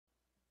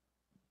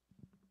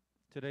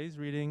Today's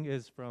reading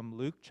is from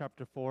Luke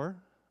chapter 4,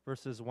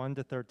 verses 1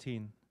 to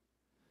 13.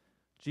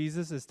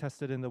 Jesus is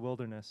tested in the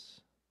wilderness.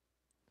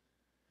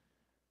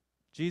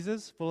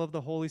 Jesus, full of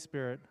the Holy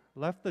Spirit,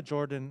 left the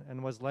Jordan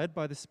and was led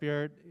by the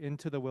Spirit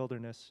into the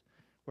wilderness,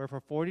 where for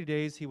 40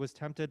 days he was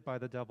tempted by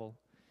the devil.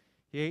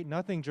 He ate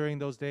nothing during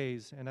those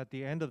days, and at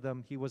the end of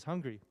them he was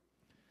hungry.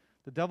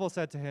 The devil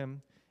said to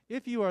him,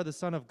 "If you are the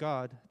Son of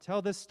God,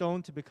 tell this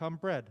stone to become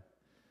bread."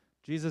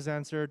 Jesus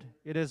answered,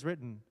 "It is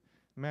written,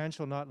 'Man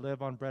shall not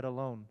live on bread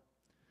alone.'"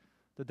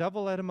 The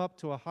devil led him up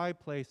to a high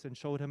place and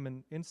showed him in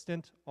an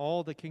instant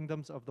all the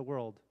kingdoms of the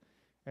world.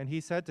 And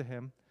he said to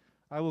him,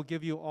 "I will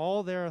give you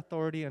all their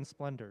authority and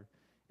splendor.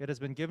 It has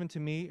been given to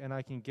me, and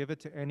I can give it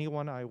to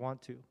anyone I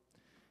want to.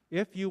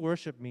 If you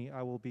worship me,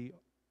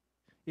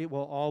 it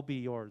will all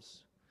be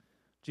yours."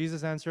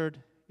 Jesus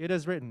answered, "It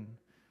is written,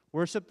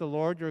 'Worship the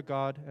Lord your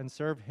God and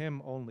serve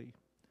him only.'"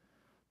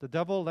 The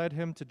devil led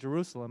him to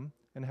Jerusalem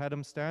and had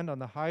him stand on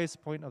the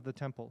highest point of the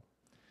temple.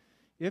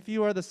 "If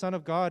you are the Son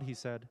of God," he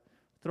said,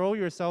 "throw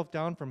yourself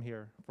down from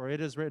here, for it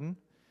is written,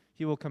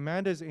 'He will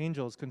command his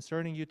angels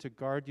concerning you to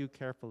guard you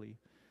carefully.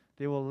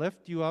 They will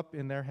lift you up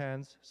in their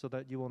hands so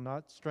that you will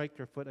not strike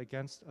your foot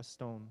against a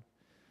stone.'"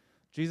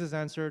 Jesus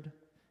answered,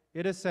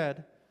 "It is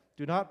said,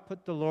 'Do not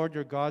put the Lord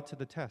your God to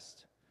the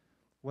test.'"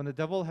 When the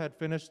devil had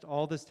finished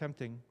all this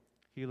tempting,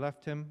 he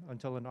left him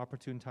until an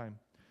opportune time.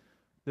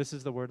 This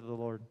is the word of the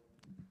Lord.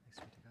 Thanks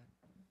be to God.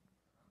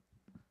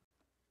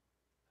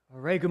 All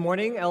right, good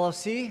morning,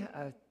 LFC.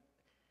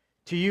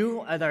 To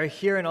you that are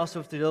here and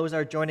also to those that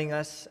are joining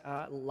us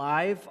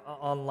live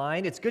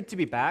online, it's good to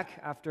be back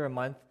after a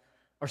month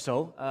or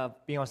so of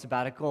being on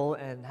sabbatical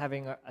and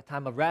having a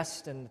time of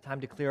rest and a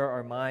time to clear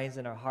our minds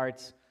and our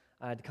hearts,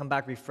 to come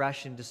back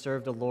refreshed and to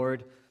serve the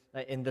Lord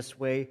in this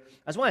way.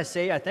 I just want to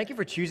say thank you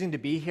for choosing to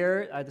be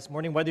here this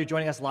morning, whether you're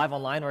joining us live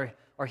online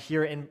or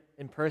here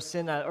in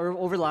person. Or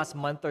over the last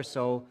month or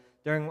so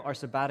during our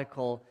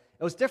sabbatical,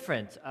 it was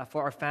different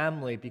for our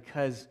family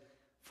because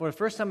for the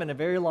first time in a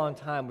very long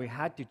time, we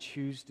had to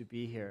choose to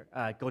be here,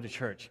 go to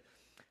church.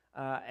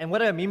 And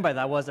what I mean by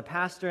that was a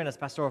pastor and his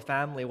pastoral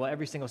family, well,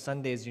 every single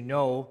Sunday, as you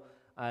know,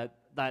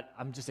 that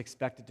I'm just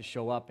expected to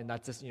show up, and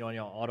that's just, on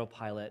your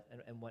autopilot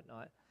and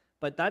whatnot.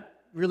 But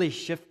that really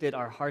shifted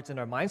our hearts and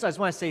our minds. So I just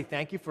want to say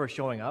thank you for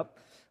showing up,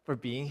 for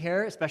being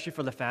here, especially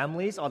for the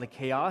families, all the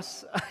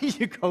chaos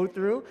you go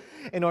through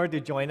in order to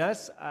join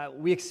us.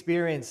 We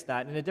experienced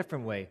that in a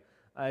different way.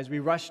 As we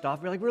rushed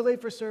off, we're late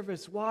for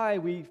service. Why?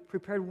 We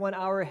prepared 1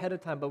 hour ahead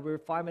of time, but we're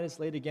 5 minutes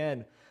late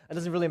again. It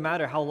doesn't really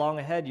matter how long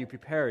ahead you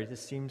prepare. It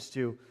just seems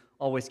to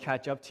always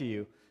catch up to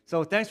you.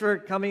 So thanks for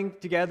coming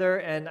together,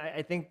 and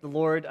I think the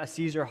Lord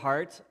sees your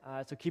heart,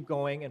 so keep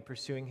going and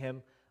pursuing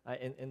Him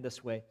in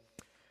this way.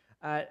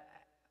 I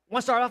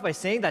want to start off by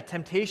saying that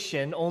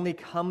temptation only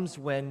comes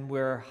when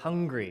we're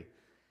hungry.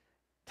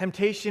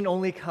 Temptation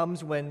only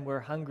comes when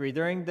we're hungry.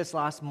 During this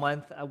last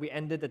month, we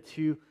ended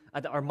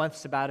our month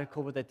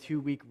sabbatical with a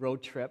 2-week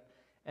road trip.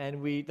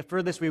 And the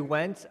furthest we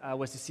went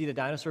was to see the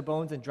dinosaur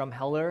bones in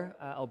Drumheller,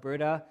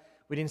 Alberta.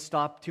 We didn't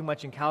stop too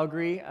much in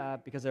Calgary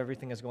because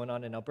everything is going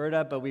on in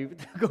Alberta, but we we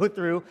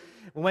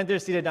went there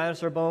to see the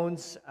dinosaur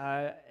bones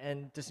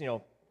and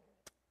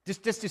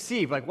just to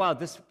see, wow,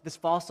 this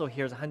fossil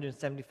here is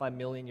 175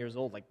 million years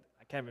old. I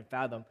can't even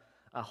fathom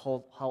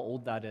how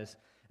old that is.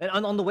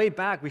 And on the way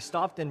back, we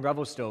stopped in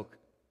Revelstoke.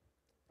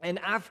 And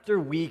after a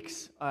week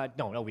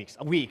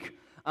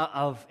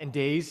and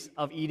days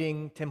of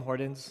eating Tim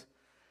Hortons,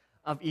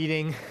 of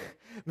eating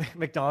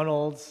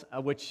McDonald's,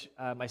 which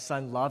my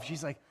son loves,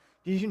 she's like,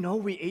 "Did you know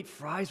we ate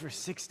fries for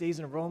 6 days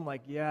in a row?" I'm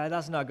like, "Yeah,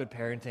 that's not good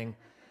parenting."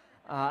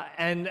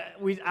 And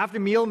after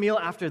meal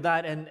after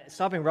that, and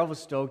stopping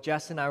Revelstoke,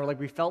 Jess and I were like,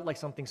 we felt like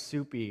something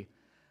soupy.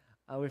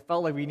 We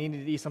felt like we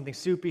needed to eat something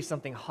soupy,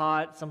 something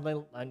hot,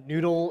 something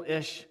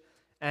noodle-ish.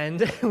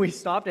 And we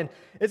stopped, and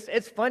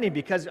it's funny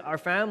because our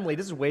family,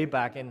 this is way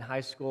back in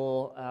high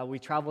school, we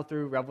traveled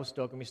through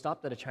Revelstoke, and we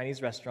stopped at a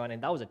Chinese restaurant,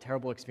 and that was a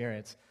terrible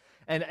experience.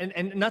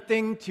 And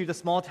nothing to the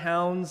small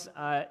towns,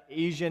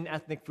 Asian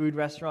ethnic food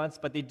restaurants,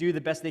 but they do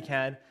the best they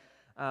can.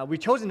 We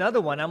chose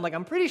another one.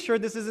 I'm pretty sure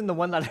this isn't the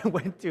one that I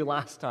went to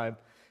last time.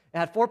 It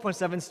had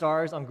 4.7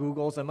 stars on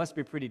Google, so it must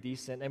be pretty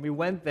decent. And we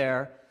went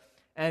there,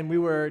 and we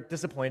were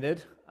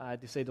disappointed,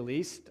 to say the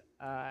least.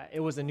 It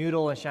was a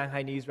noodle and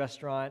Shanghainese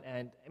restaurant,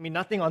 and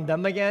nothing on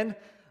them again.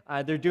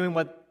 They're doing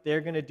what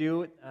they're going to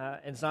do, and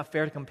it's not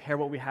fair to compare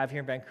what we have here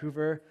in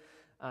Vancouver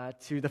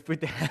to the food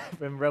they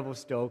have in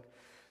Revelstoke.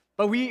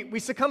 But we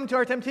succumbed to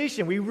our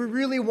temptation. We were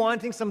really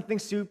wanting something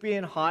soupy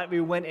and hot. We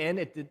went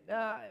in.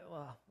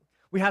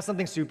 We had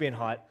something soupy and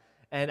hot,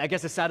 and I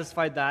guess it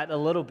satisfied that a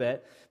little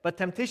bit. But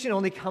temptation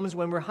only comes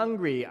when we're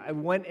hungry. I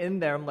went in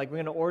there. I'm like, we're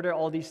going to order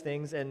all these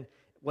things, and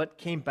what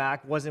came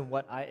back wasn't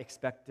what I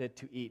expected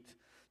to eat.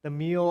 The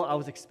meal I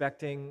was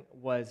expecting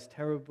was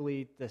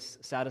terribly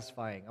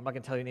dissatisfying. I'm not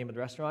going to tell you the name of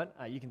the restaurant.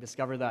 You can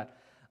discover that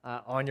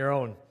on your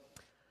own.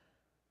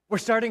 We're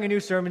starting a new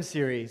sermon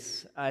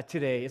series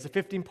today. It's a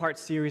 15-part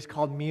series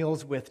called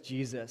Meals with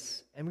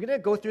Jesus. And we're going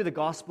to go through the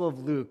Gospel of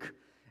Luke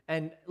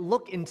and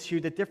look into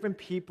the different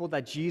people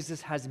that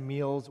Jesus has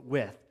meals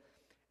with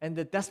and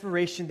the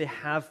desperation they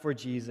have for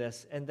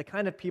Jesus and the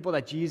kind of people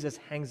that Jesus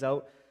hangs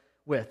out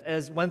with.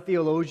 As one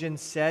theologian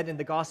said in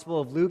the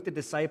Gospel of Luke, the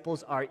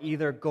disciples are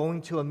either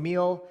going to a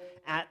meal,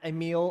 at a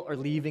meal, or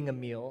leaving a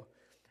meal.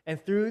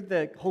 And through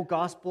the whole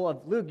Gospel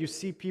of Luke, you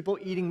see people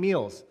eating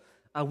meals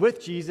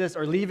with Jesus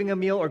or leaving a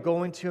meal or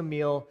going to a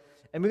meal.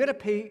 And we're going to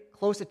pay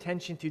close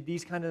attention to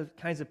these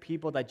kinds of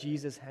people that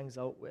Jesus hangs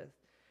out with.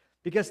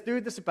 Because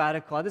through the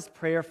sabbatical, I just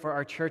prayer for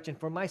our church and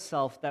for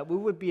myself that we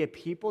would be a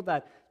people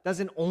that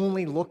doesn't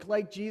only look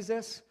like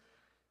Jesus,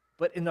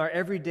 but in our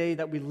everyday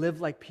that we live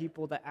like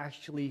people that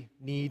actually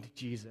need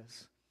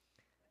Jesus.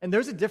 And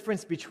there's a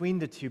difference between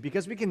the two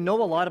because we can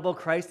know a lot about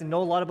Christ and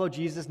know a lot about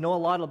Jesus, know a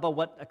lot about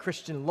what a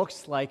Christian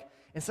looks like,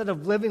 instead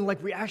of living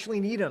like we actually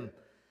need Him.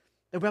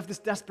 That we have this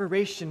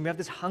desperation, we have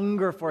this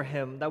hunger for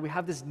Him, that we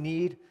have this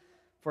need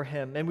for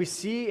Him. And we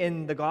see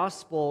in the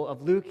Gospel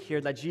of Luke here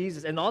that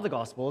Jesus, and all the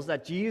Gospels,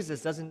 that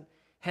Jesus doesn't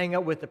hang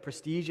out with the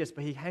prestigious,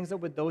 but He hangs out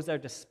with those that are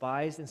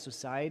despised in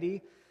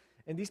society.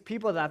 And these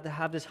people that have to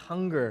have this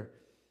hunger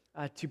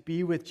to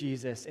be with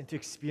Jesus and to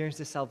experience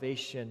the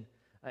salvation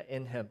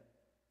in Him.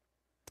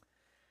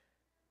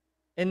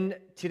 In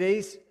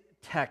today's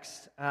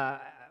text,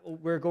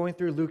 we're going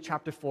through Luke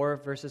chapter 4,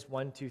 verses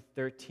 1 to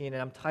 13,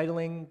 and I'm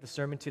titling the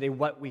sermon today,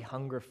 What We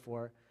Hunger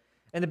For.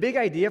 And the big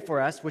idea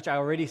for us, which I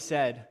already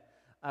said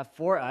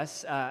for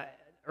us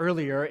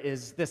earlier,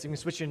 is this. You can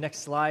switch to the next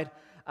slide.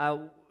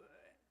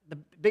 The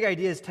big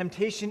idea is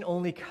temptation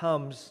only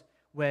comes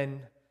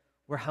when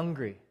we're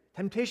hungry.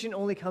 Temptation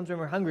only comes when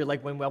we're hungry,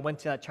 like when I went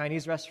to that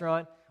Chinese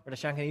restaurant or the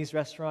Shanghainese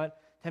restaurant.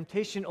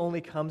 Temptation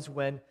only comes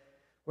when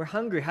we're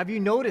hungry. Have you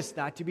noticed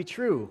that to be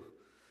true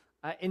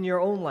in your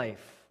own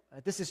life?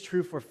 This is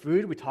true for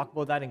food. We talk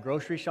about that in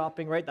grocery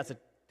shopping, right? That's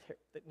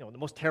the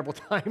most terrible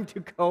time to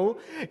go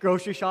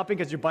grocery shopping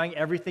because you're buying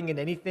everything and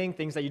anything,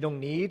 things that you don't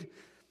need.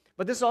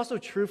 But this is also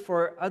true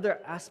for other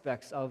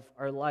aspects of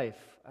our life.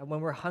 When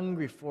we're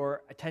hungry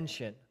for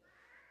attention,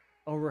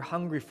 or we're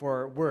hungry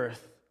for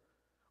worth,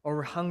 or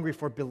we're hungry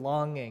for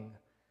belonging.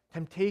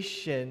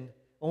 Temptation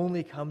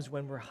only comes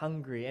when we're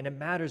hungry, and it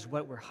matters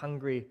what we're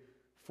hungry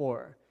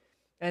for.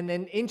 And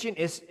in ancient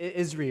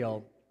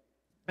Israel,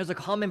 there's a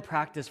common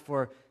practice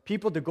for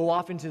people to go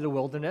off into the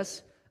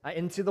wilderness,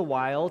 into the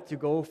wild, to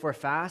go for a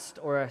fast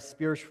or a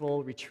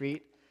spiritual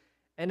retreat.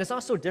 And it's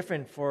not so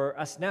different for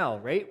us now,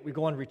 right? We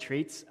go on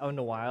retreats out in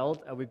the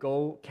wild. We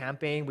go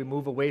camping. We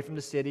move away from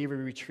the city. We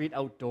retreat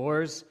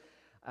outdoors.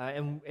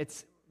 And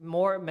it's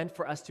more meant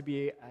for us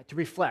to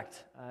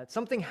reflect.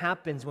 Something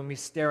happens when we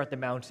stare at the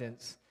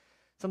mountains.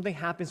 Something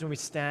happens when we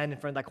stand in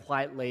front of that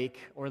quiet lake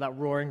or that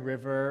roaring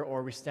river,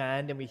 or we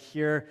stand and we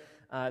hear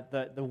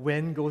the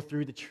wind go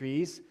through the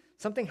trees.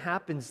 Something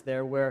happens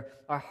there where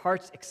our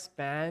hearts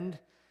expand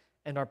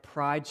and our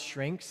pride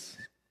shrinks,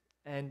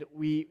 and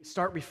we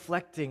start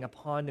reflecting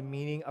upon the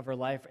meaning of our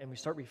life, and we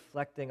start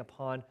reflecting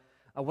upon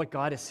what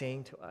God is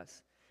saying to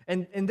us.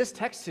 And in this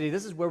text today,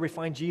 this is where we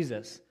find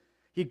Jesus.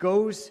 He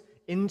goes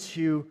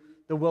into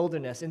the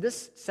wilderness. And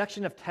this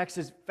section of text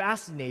is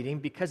fascinating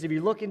because if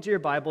you look into your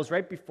Bibles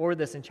right before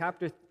this, in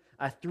chapter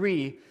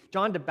 3,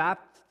 John the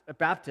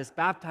Baptist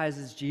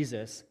baptizes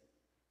Jesus.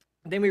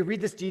 And then we read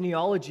this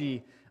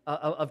genealogy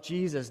of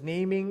Jesus,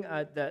 naming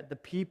the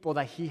people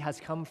that he has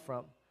come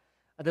from,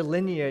 the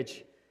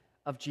lineage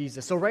of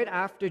Jesus. So right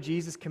after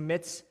Jesus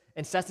commits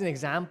and sets an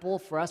example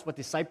for us what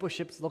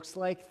discipleship looks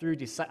like through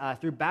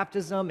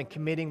baptism and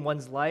committing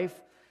one's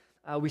life,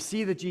 we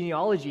see the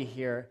genealogy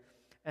here.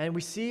 And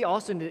we see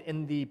also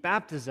in the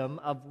baptism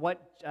of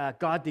what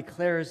God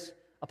declares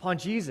upon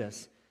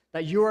Jesus,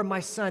 that you are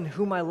my son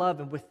whom I love,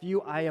 and with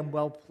you I am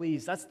well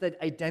pleased. That's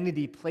the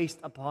identity placed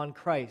upon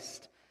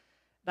Christ.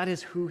 That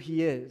is who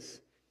he is.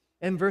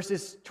 In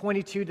verses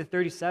 22 to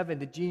 37,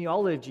 the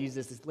genealogy of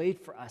Jesus is laid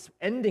for us,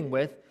 ending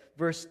with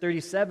verse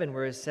 37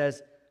 where it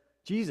says,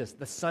 Jesus,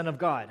 the Son of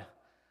God.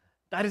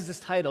 That is his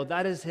title.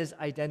 That is his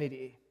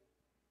identity.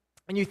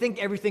 And you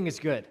think everything is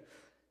good,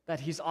 that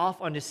he's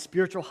off on his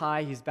spiritual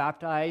high, he's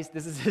baptized.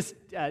 This is his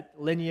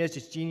lineage,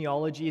 his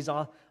genealogy is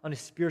on a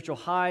spiritual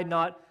high,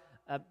 not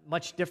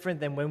much different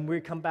than when we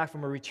come back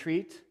from a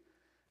retreat,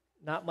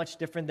 not much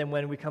different than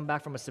when we come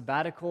back from a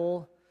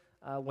sabbatical,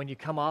 when you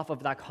come off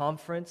of that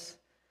conference.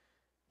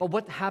 But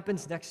what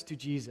happens next to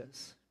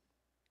Jesus?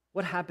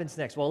 What happens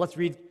next? Well, let's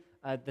read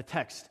the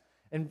text.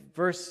 In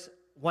verse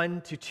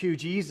 1 to 2,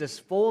 Jesus,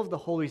 full of the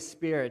Holy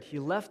Spirit, he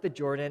left the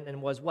Jordan and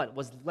was what?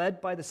 Was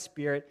led by the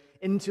Spirit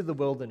into the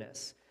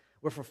wilderness,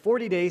 where for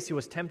 40 days he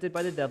was tempted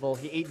by the devil.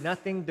 He ate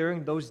nothing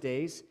during those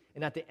days,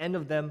 and at the end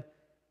of them,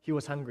 he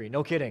was hungry.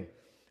 No kidding.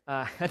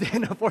 At the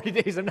end of 40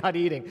 days of not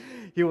eating,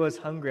 he was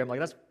hungry. I'm like,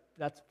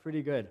 that's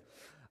pretty good.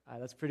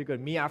 That's pretty good.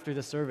 Me after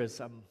the service,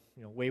 I'm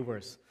way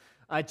worse.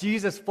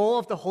 Jesus, full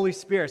of the Holy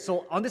Spirit.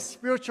 So on this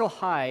spiritual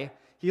high,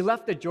 he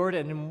left the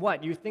Jordan, and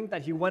what? You think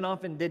that he went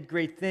off and did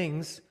great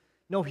things?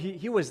 No,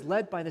 he was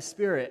led by the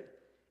Spirit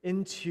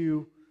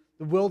into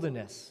the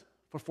wilderness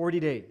for 40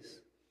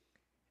 days.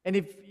 And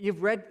if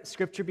you've read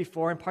scripture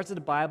before in parts of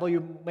the Bible,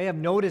 you may have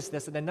noticed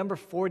this, that the number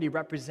 40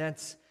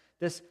 represents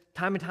this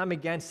time and time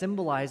again,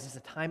 symbolizes a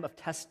time of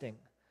testing.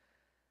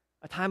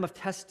 A time of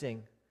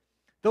testing.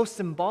 Though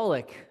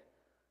symbolic,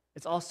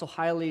 it's also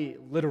highly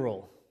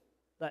literal.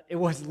 That it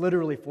was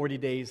literally 40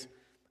 days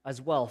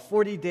as well.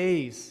 40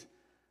 days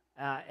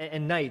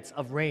and nights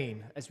of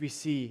rain, as we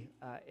see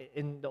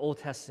in the Old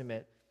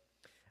Testament.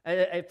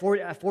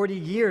 40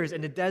 years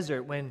in the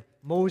desert when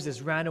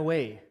Moses ran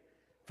away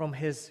from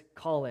his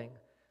calling.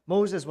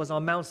 Moses was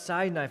on Mount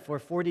Sinai for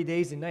 40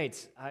 days and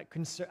nights,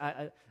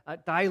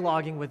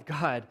 dialoguing with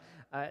God,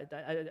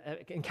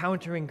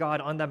 encountering God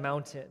on the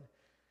mountain.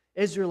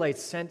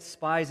 Israelites sent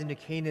spies into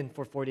Canaan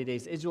for 40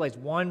 days. Israelites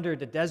wandered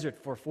the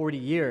desert for 40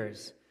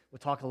 years. We'll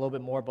talk a little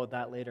bit more about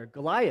that later.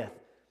 Goliath,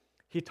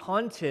 he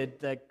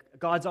taunted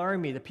God's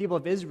army, the people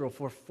of Israel,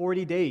 for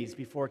 40 days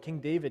before King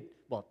David,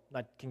 well,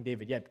 not King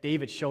David yet,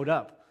 David showed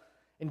up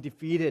and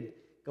defeated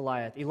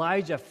Goliath.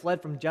 Elijah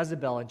fled from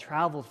Jezebel and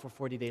traveled for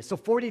 40 days. So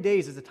 40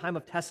 days is a time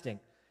of testing.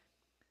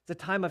 It's a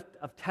time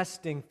of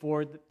testing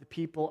for the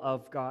people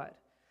of God.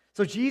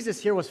 So Jesus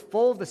here was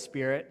full of the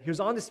Spirit. He was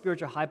on the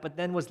spiritual high, but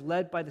then was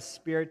led by the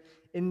Spirit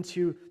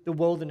into the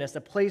wilderness,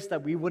 a place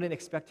that we wouldn't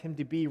expect him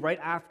to be right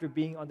after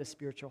being on the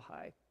spiritual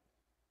high.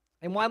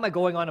 And why am I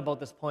going on about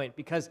this point?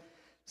 Because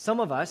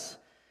some of us,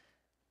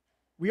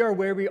 we are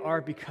where we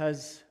are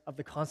because of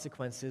the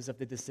consequences of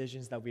the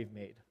decisions that we've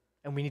made.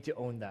 And we need to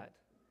own that.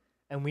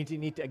 And we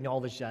need to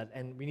acknowledge that.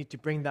 And we need to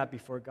bring that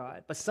before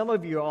God. But some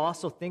of you are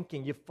also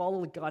thinking, you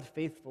follow God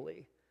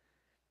faithfully.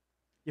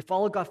 You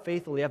follow God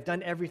faithfully. I've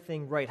done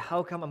everything right.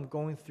 How come I'm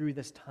going through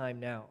this time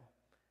now?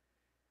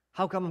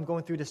 How come I'm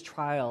going through this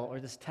trial or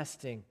this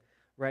testing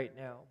right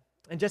now?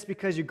 And just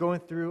because you're going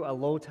through a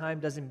low time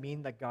doesn't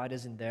mean that God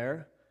isn't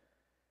there.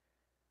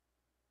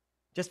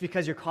 Just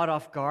because you're caught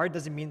off guard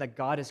doesn't mean that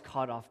God is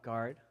caught off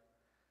guard.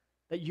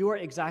 That you are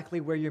exactly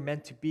where you're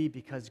meant to be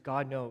because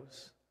God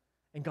knows.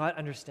 And God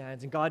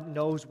understands. And God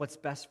knows what's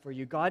best for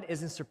you. God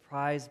isn't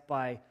surprised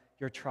by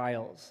your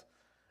trials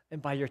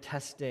and by your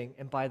testing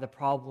and by the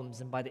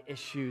problems and by the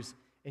issues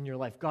in your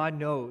life. God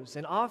knows.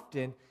 And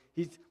often,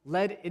 He's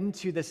led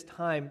into this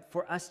time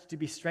for us to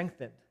be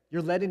strengthened.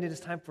 You're led into this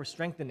time for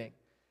strengthening,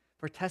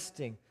 for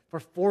testing, for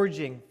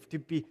forging,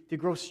 to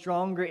grow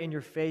stronger in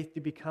your faith,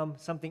 to become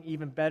something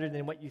even better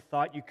than what you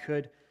thought you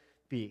could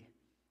be.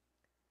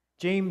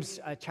 James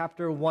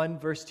chapter 1,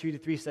 verse 2 to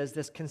 3 says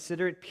this,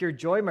 "Consider it pure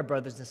joy, my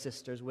brothers and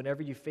sisters,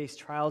 whenever you face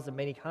trials of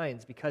many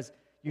kinds, because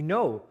you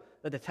know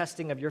that the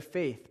testing of your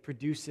faith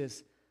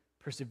produces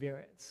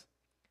perseverance."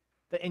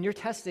 That in your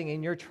testing,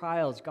 in your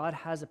trials, God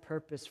has a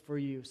purpose for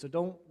you. So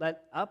don't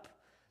let up,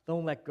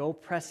 don't let go.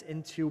 Press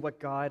into what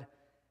God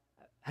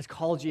has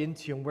called you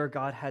into and where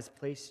God has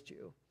placed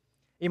you.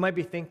 You might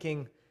be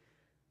thinking,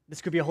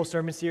 this could be a whole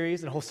sermon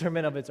series and a whole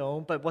sermon of its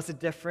own, but what's the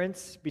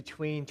difference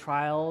between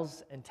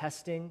trials and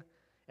testing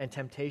and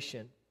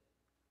temptation?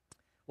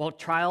 Well,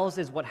 trials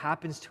is what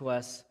happens to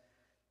us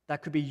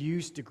that could be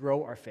used to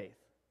grow our faith.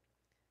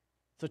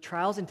 So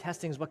trials and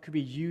testing is what could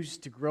be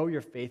used to grow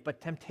your faith,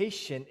 but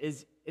temptation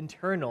is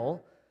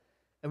internal,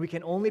 and we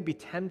can only be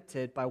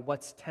tempted by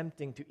what's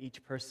tempting to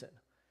each person.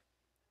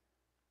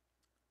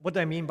 What do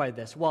I mean by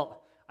this?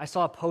 Well, I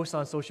saw a post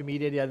on social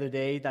media the other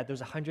day that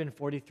there's a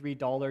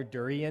 $143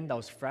 durian that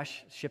was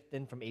fresh, shipped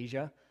in from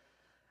Asia.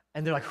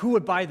 And they're like, who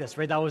would buy this,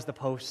 right? That was the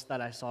post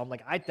that I saw. I'm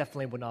like, I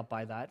definitely would not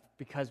buy that.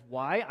 Because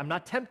why? I'm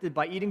not tempted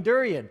by eating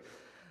durian.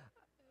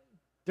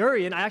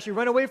 Durian, I actually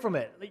run away from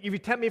it. Like, if you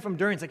tempt me from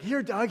durian, it's like,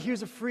 here, Doug,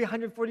 here's a free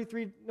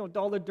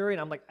 $143 durian.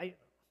 I'm like, it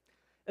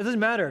doesn't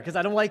matter because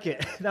I don't like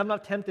it. I'm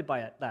not tempted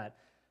by that.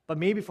 But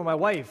maybe for my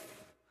wife,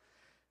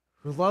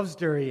 who loves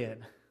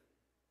durian,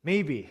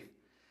 maybe.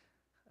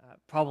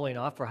 Probably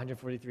not for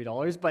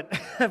 $143,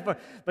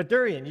 but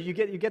durian, you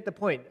get the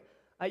point.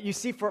 You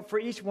see, for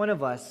each one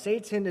of us,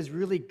 Satan is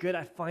really good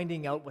at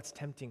finding out what's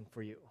tempting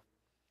for you.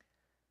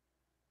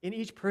 And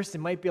each person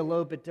might be a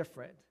little bit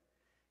different.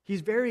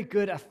 He's very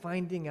good at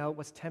finding out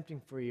what's tempting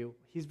for you.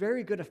 He's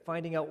very good at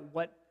finding out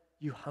what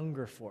you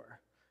hunger for,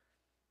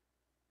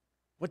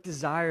 what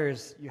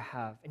desires you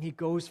have, and he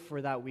goes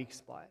for that weak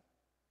spot.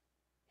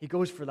 He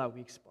goes for that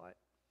weak spot.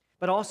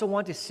 But I also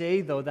want to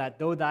say, though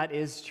that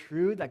is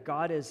true, that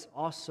God is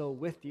also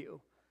with you.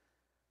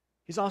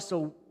 He's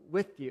also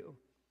with you.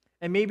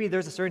 And maybe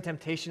there's a certain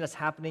temptation that's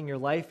happening in your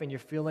life and you're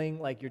feeling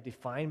like you're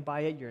defined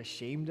by it, you're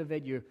ashamed of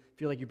it, you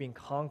feel like you're being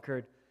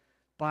conquered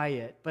by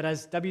it. But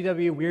as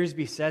W.W.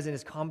 Wiersbe says in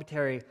his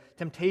commentary,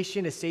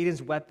 temptation is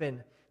Satan's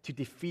weapon to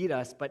defeat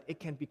us, but it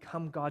can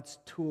become God's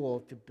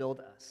tool to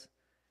build us.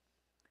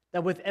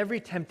 That with every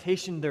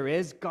temptation there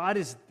is, God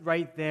is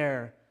right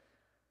there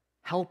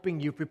helping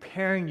you,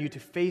 preparing you to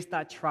face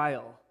that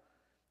trial.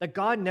 That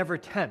God never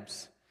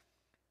tempts,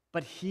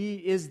 but He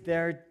is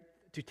there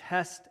to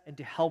test and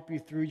to help you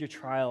through your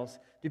trials,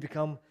 to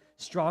become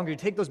stronger, to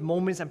take those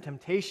moments of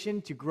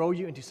temptation to grow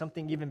you into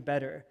something even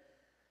better.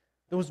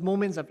 Those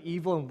moments of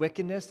evil and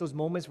wickedness, those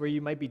moments where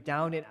you might be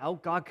down and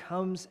out, God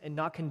comes and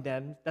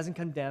doesn't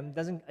condemn,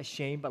 doesn't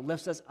shame, but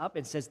lifts us up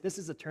and says, this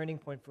is a turning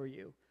point for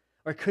you.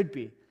 or it could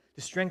be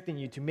to strengthen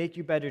you, to make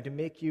you better, to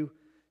make you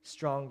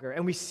stronger.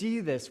 And we see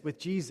this with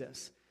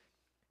Jesus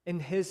in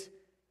his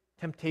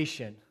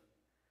temptation.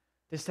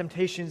 His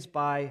temptations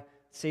by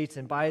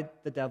Satan, by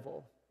the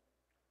devil.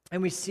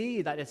 And we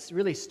see that it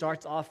really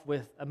starts off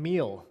with a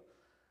meal,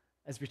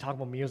 as we talk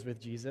about meals with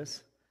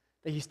Jesus,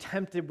 that he's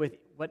tempted with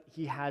what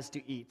he has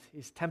to eat.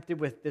 He's tempted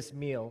with this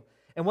meal.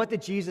 And what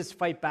did Jesus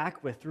fight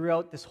back with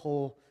throughout this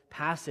whole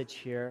passage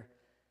here?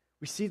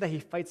 We see that he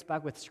fights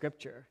back with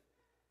Scripture.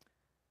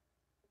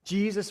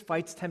 Jesus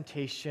fights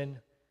temptation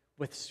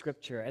with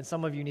Scripture. And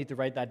some of you need to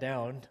write that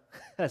down.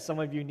 Some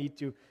of you need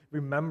to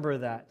remember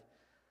that.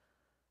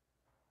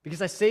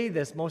 Because I say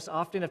this most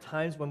often of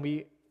times when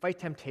we fight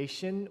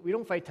temptation, we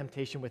don't fight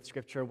temptation with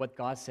Scripture, what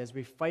God says.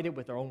 We fight it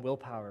with our own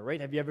willpower,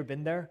 right? Have you ever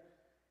been there?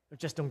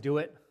 Just don't do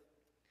it.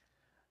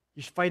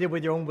 You fight it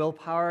with your own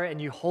willpower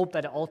and you hope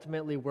that it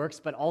ultimately works,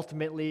 but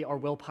ultimately our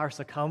willpower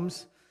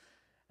succumbs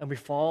and we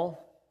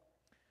fall.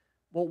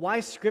 Well, why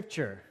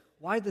Scripture?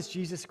 Why does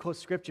Jesus quote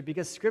Scripture?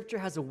 Because Scripture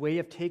has a way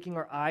of taking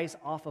our eyes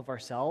off of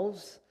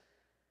ourselves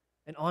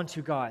and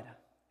onto God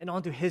and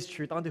onto His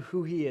truth, onto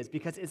who He is.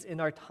 Because it's in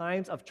our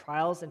times of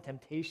trials and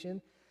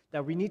temptation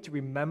that we need to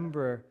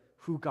remember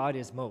who God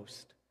is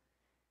most.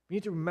 We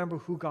need to remember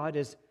who God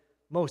is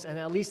most. And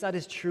at least that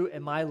is true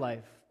in my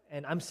life.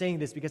 And I'm saying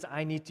this because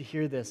I need to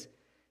hear this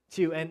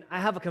too. And I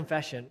have a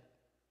confession,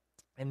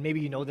 and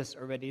maybe you know this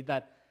already,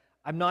 that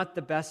I'm not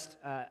the best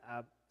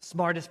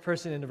smartest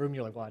person in the room.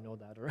 You're like, well, I know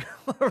that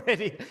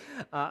already.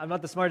 I'm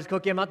not the smartest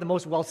cookie. I'm not the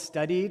most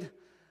well-studied.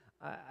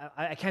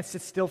 I can't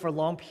sit still for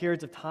long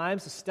periods of time.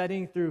 So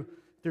studying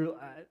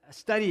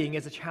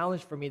is a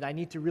challenge for me that I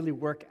need to really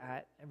work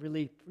at. I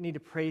really need to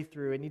pray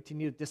through. I need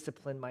to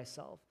discipline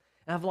myself.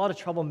 And I have a lot of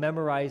trouble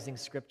memorizing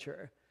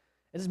Scripture.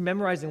 And just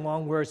memorizing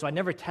long words. So I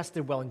never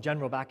tested well in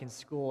general back in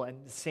school.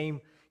 And the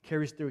same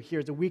carries through here.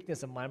 It's a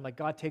weakness of mine. I'm like,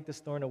 God, take this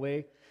thorn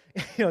away.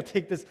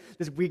 Take this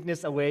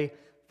weakness away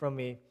from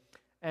me.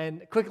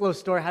 And a quick little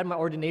story, I had my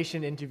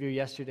ordination interview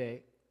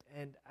yesterday,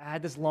 and I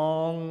had this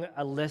long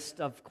list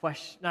of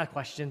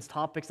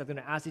topics. I'm going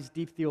to ask these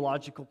deep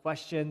theological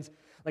questions,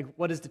 like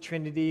what is the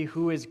Trinity,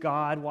 who is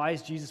God, why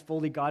is Jesus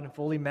fully God and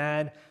fully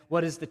man,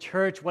 what is the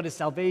church, what is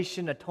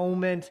salvation,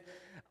 atonement,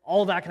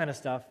 all that kind of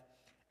stuff.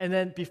 And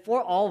then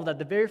before all of that,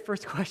 the very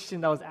first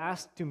question that was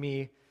asked to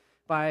me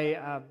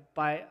by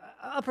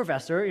a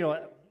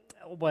professor,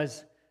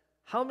 was,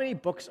 how many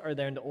books are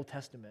there in the Old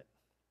Testament?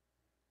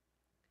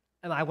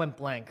 And I went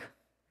blank.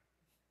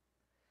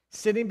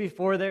 Sitting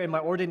before there in my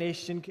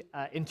ordination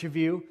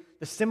interview,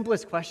 the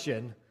simplest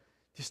question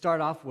to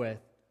start off with,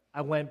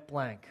 I went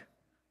blank.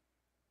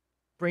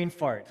 Brain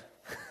fart.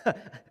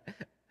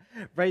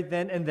 Right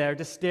then and there,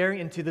 just staring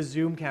into the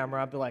Zoom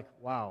camera, I'd be like,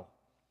 wow.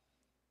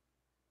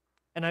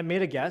 And I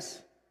made a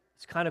guess.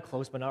 It's kind of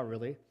close, but not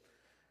really.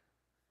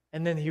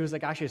 And then he was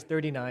like, actually, it's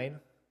 39.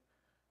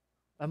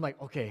 I'm like,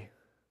 okay,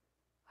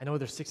 I know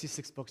there's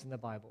 66 books in the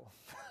Bible.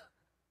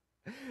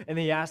 And then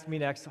he asked me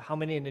next, how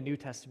many in the New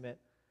Testament?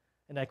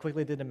 And I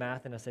quickly did the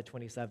math, and I said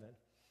 27.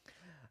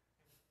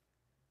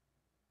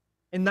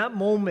 In that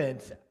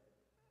moment,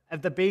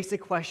 at the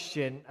basic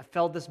question, I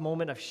felt this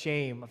moment of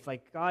shame, of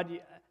like,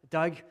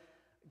 Doug,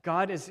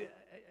 God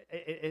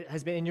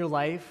has been in your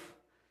life.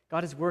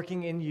 God is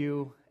working in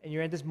you, and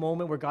you're at this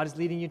moment where God is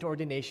leading you to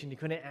ordination. You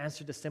couldn't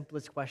answer the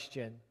simplest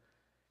question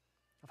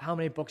of how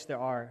many books there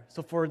are.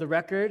 So for the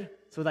record,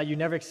 so that you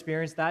never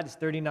experience that, it's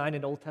 39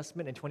 in the Old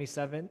Testament and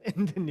 27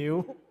 in the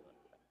New.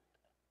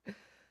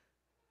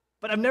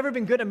 But I've never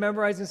been good at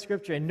memorizing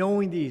Scripture and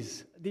knowing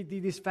these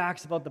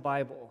facts about the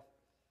Bible.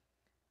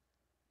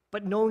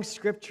 But knowing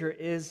Scripture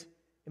is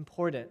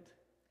important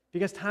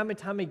because time and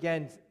time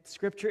again,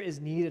 Scripture is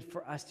needed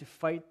for us to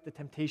fight the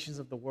temptations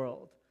of the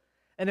world.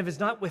 And if it's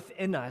not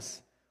within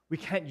us, we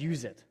can't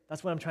use it.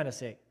 That's what I'm trying to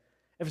say.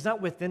 If it's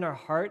not within our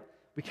heart,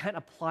 we can't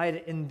apply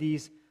it in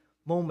these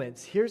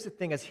moments. Here's the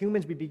thing, as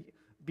humans,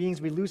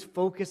 beings, we lose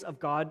focus of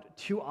God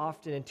too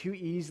often and too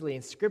easily,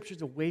 and Scripture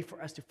is a way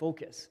for us to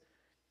focus.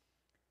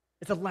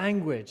 It's a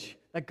language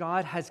that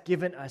God has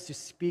given us to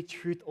speak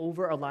truth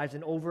over our lives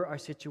and over our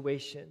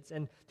situations,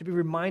 and to be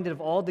reminded of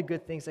all the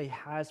good things that He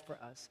has for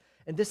us.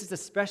 And this is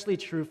especially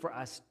true for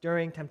us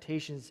during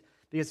temptations,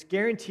 because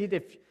guaranteed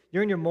if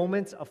you're in your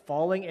moments of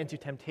falling into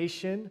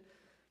temptation,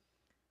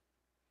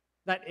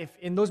 that if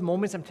in those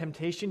moments of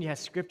temptation you have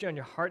Scripture on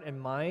your heart and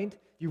mind,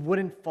 you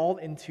wouldn't fall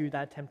into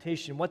that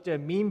temptation. What do I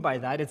mean by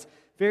that? It's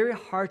very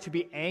hard to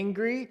be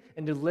angry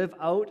and to live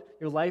out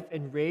your life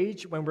in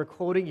rage when we're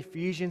quoting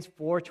Ephesians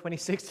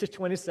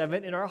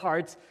 4:26-27 in our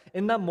hearts.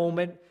 In that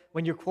moment,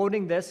 when you're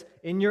quoting this,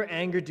 in your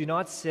anger, do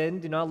not sin,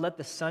 do not let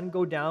the sun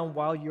go down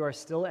while you are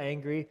still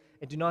angry,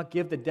 and do not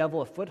give the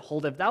devil a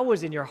foothold. If that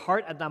was in your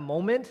heart at that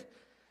moment,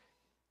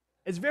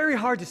 it's very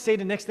hard to say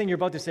the next thing you're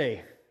about to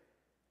say,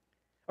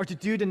 or to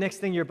do the next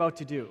thing you're about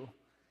to do.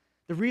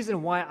 The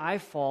reason why I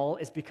fall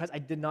is because I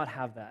did not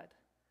have that.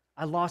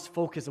 I lost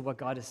focus of what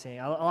God is saying.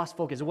 I lost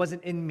focus. It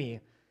wasn't in me.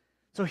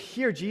 So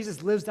here,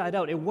 Jesus lives that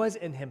out. It was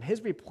in Him.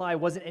 His reply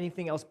wasn't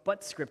anything else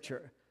but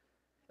Scripture.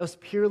 It was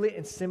purely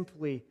and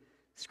simply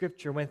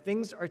Scripture. When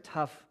things are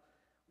tough,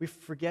 we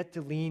forget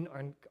to lean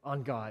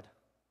on God.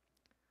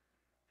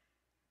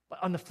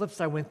 But on the flip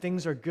side, when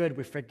things are good,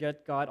 we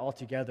forget God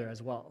altogether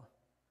as well.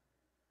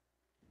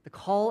 The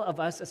call of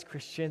us as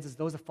Christians, as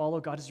those that follow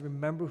God, is to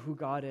remember who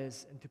God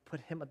is and to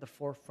put Him at the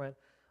forefront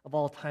of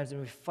all times.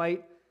 And we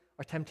fight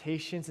our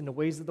temptations and the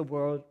ways of the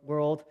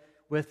world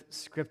with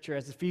Scripture.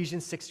 As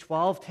Ephesians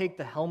 6:12, take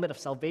the helmet of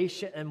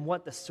salvation and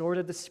what? The sword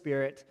of the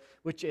Spirit,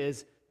 which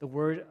is the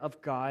Word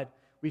of God.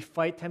 We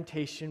fight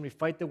temptation, we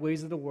fight the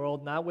ways of the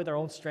world, not with our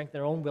own strength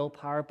and our own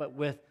willpower, but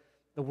with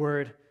the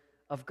Word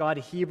of God.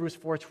 Hebrews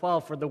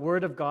 4:12, for the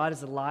Word of God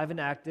is alive and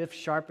active,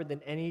 sharper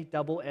than any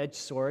double-edged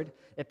sword.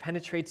 It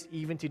penetrates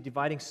even to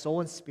dividing soul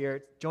and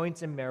spirit,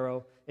 joints and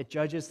marrow. It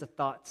judges the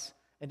thoughts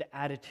and the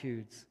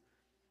attitudes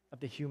of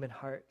the human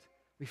heart.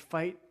 We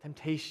fight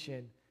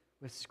temptation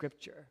with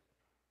Scripture.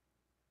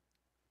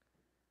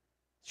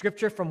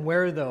 Scripture from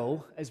where,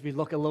 though, as we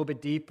look a little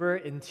bit deeper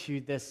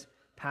into this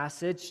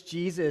passage,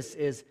 Jesus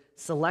is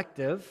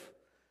selective.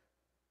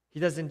 He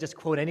doesn't just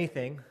quote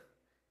anything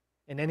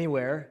and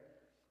anywhere.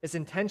 It's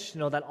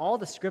intentional that all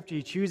the Scripture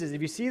he chooses,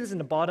 if you see this in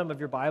the bottom of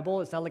your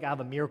Bible, it's not like I have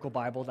a miracle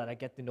Bible that I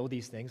get to know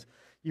these things.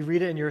 You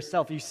read it in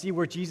yourself. You see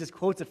where Jesus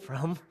quotes it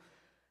from.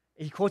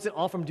 He quotes it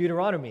all from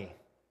Deuteronomy.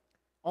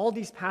 All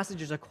these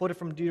passages are quoted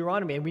from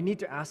Deuteronomy, and we need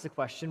to ask the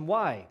question,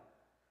 why?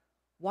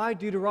 Why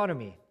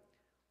Deuteronomy?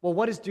 Well,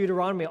 what is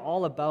Deuteronomy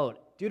all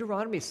about?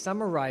 Deuteronomy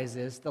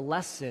summarizes the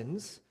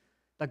lessons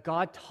that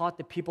God taught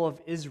the people of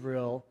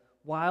Israel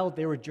while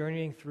they were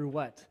journeying through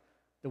what?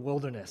 The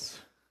wilderness.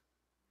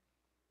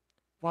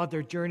 While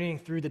they're journeying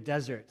through the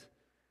desert,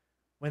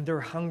 when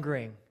they're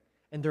hungering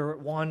and they're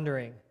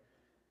wandering,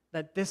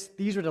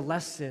 these are the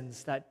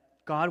lessons that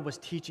God was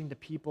teaching the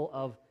people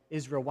of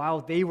Israel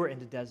while they were in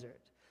the desert.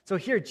 So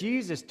here,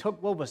 Jesus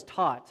took what was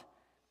taught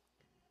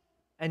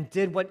and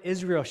did what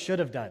Israel should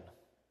have done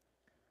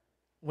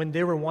when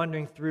they were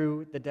wandering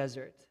through the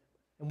desert,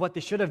 and what they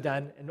should have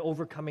done in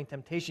overcoming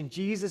temptation.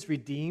 Jesus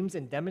redeems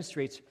and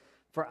demonstrates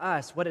for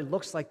us what it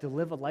looks like to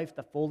live a life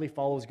that fully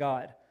follows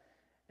God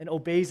and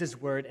obeys His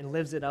word and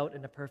lives it out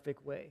in a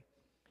perfect way.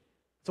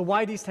 So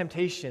why these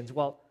temptations?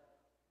 Well,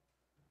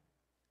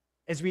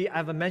 as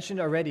I've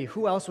mentioned already,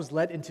 who else was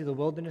led into the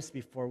wilderness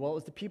before? Well, it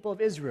was the people of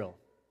Israel,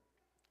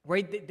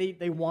 right?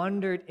 They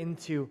wandered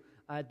into,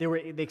 they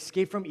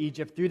escaped from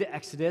Egypt through the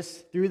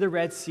Exodus, through the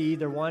Red Sea.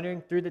 They're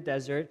wandering through the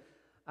desert.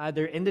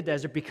 They're in the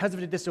desert. Because of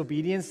the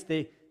disobedience,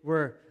 they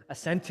were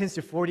sentenced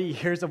to 40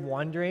 years of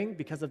wandering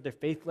because of their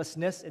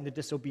faithlessness and the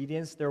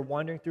disobedience. They're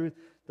wandering through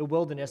the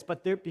wilderness.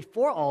 But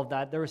before all of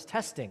that, there was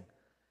testing.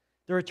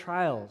 There were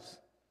trials.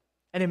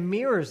 And it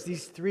mirrors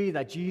these three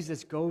that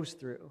Jesus goes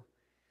through.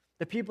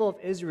 The people of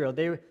Israel,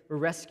 they were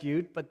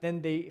rescued, but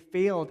then they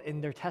failed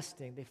in their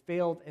testing. They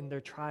failed in their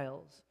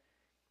trials.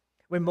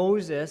 When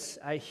Moses,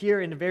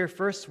 here in the very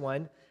first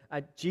one,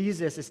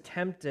 Jesus is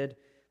tempted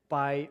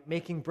by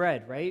making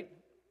bread, right?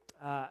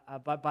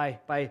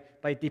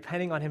 By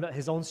depending on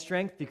his own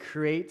strength to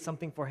create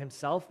something for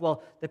himself.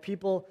 Well, the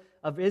people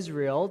of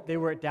Israel, they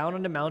were down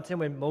on the mountain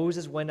when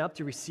Moses went up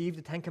to receive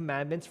the Ten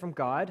Commandments from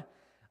God.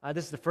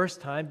 This is the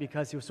first time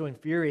because he was so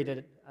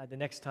infuriated the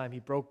next time he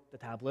broke the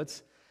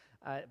tablets.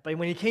 But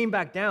when he came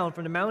back down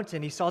from the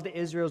mountain, he saw the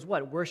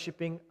Israelites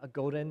worshiping a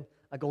golden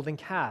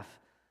calf.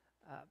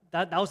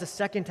 That was the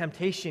second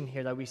temptation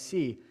here that we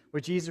see, where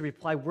Jesus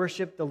replied,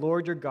 worship the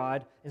Lord your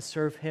God and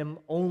serve Him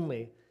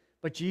only.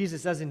 But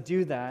Jesus doesn't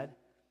do that.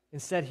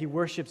 Instead, He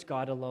worships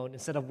God alone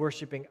instead of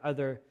worshiping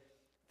other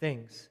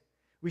things.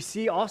 We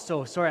see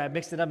also, sorry, I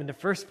mixed it up in the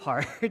first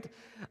part,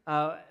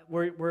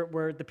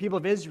 where the people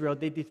of Israel,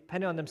 they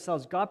depended on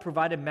themselves. God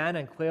provided manna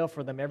and quail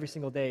for them every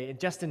single day, and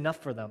just enough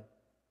for them.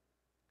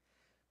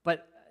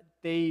 But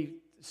they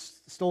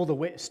stowed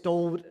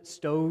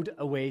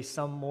away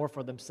some more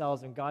for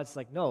themselves, and God's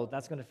like, no,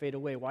 that's going to fade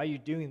away. Why are you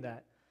doing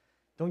that?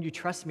 Don't you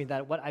trust me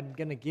that what I'm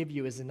going to give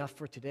you is enough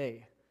for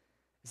today?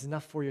 It's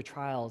enough for your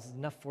trials. It's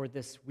enough for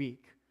this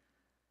week.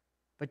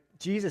 But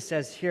Jesus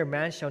says here,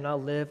 man shall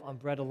not live on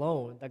bread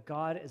alone, that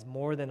God is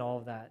more than all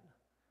of that,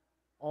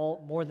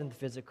 more than the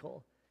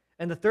physical.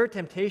 And the third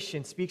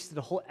temptation speaks to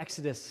the whole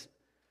Exodus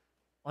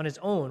on its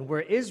own,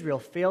 where Israel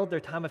failed their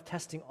time of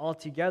testing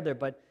altogether,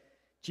 but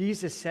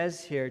Jesus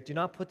says here, do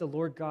not put the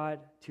Lord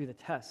God to the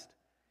test.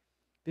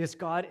 Because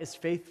God is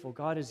faithful,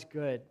 God is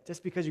good.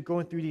 Just because you're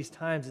going through these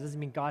times, it doesn't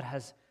mean God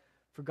has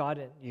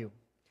forgotten you.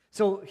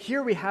 So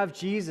here we have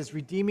Jesus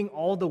redeeming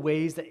all the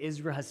ways that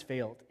Israel has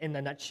failed, in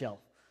a nutshell,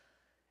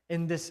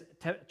 in this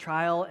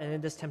trial and in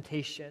this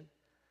temptation.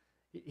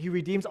 He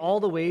redeems all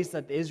the ways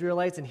that the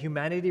Israelites and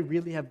humanity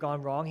really have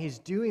gone wrong. He's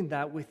doing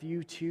that with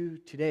you too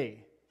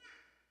today.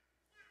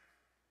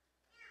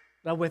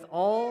 Now, with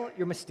all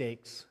your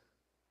mistakes,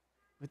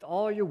 with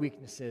all your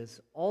weaknesses,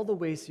 all the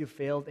ways you've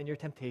failed in your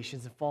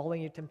temptations and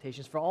following your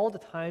temptations, for all the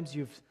times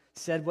you've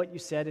said what you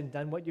said and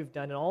done what you've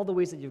done, and all the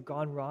ways that you've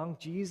gone wrong,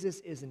 Jesus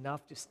is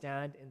enough to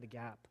stand in the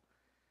gap.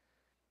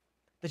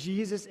 That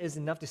Jesus is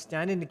enough to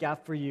stand in the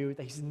gap for you,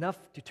 that He's enough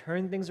to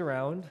turn things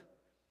around,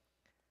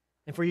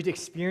 And for you to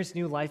experience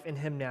new life in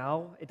Him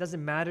now, it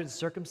doesn't matter the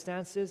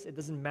circumstances, it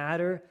doesn't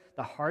matter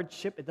the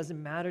hardship, it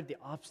doesn't matter the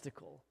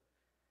obstacle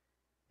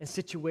and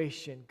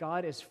situation.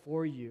 God is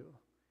for you.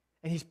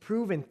 And He's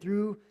proven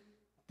through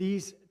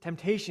these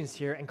temptations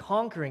here and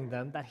conquering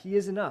them that He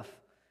is enough.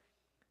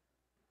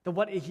 That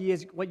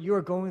what you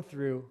are going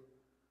through,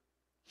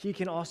 He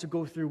can also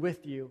go through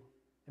with you.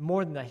 And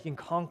more than that, He can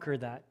conquer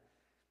that.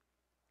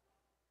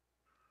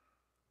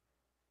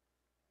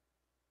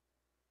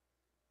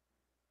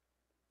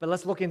 But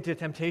let's look into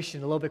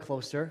temptation a little bit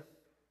closer,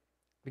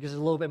 because there's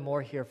a little bit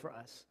more here for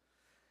us.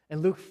 In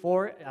Luke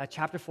 4,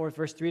 chapter 4,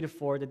 verse 3 to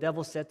 4, the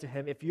devil said to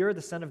him, "If you're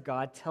the Son of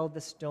God, tell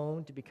this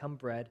stone to become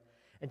bread."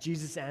 And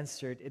Jesus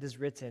answered, "It is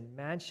written,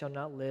 man shall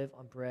not live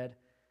on bread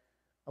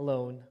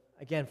alone."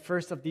 Again,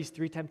 first of these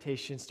three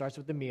temptations starts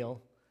with the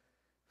meal.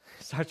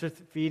 Starts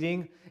with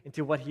feeding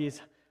into what he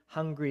is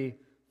hungry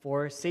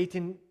for.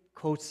 Satan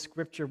quotes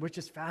scripture, which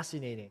is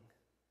fascinating.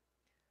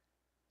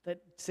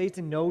 That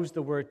Satan knows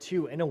the word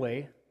too, in a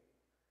way,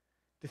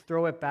 to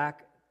throw it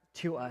back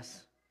to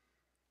us.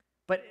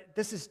 But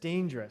this is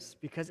dangerous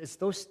because it's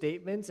those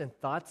statements and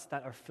thoughts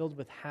that are filled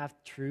with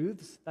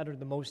half-truths that are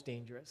the most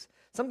dangerous.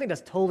 Something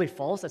that's totally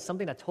false, that's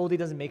something that totally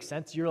doesn't make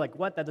sense. You're like,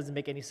 what? That doesn't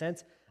make any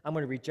sense. I'm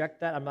going to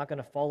reject that. I'm not going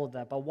to follow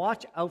that. But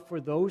watch out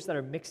for those that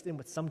are mixed in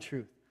with some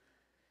truth.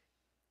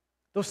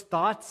 Those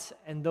thoughts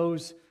and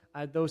those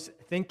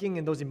thinking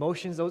and those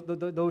emotions,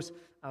 those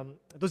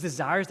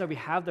desires that we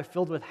have, they're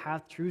filled with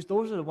half-truths.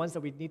 Those are the ones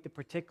that we need to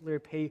particularly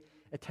pay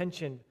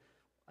attention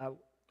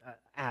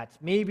at.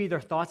 Maybe they're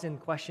thoughts and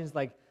questions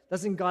like,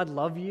 doesn't God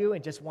love you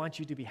and just want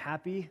you to be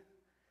happy?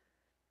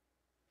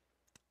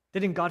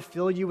 Didn't God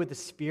fill you with the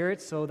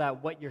Spirit so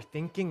that what you're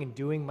thinking and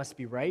doing must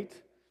be right?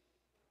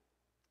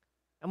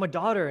 I'm a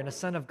daughter and a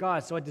son of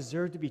God, so I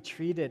deserve to be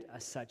treated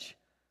as such.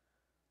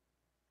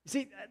 You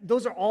see,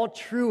 those are all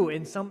true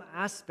in some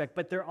aspect,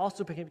 but they're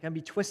also can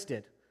be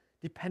twisted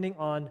depending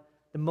on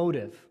the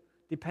motive,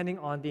 depending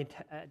on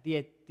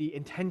the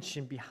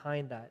intention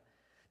behind that.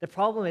 The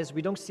problem is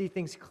we don't see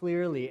things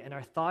clearly, and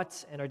our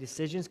thoughts and our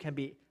decisions can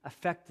be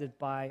affected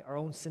by our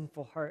own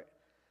sinful heart.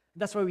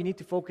 That's why we need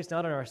to focus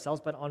not on ourselves,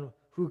 but on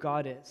who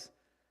God is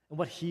and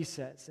what He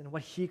says and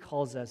what He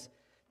calls us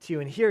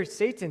to. And here,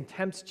 Satan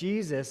tempts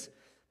Jesus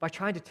by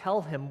trying to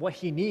tell him what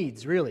he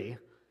needs, really.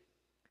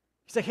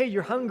 He's like, hey,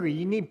 you're hungry,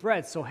 you need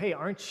bread, so hey,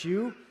 aren't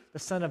you the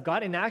Son of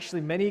God? And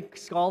actually, many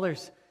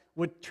scholars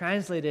would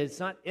translate it, it's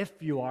not if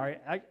you are.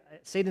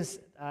 Satan's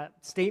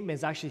statement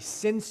is actually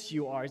since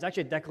you are. It's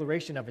actually a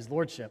declaration of his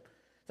lordship.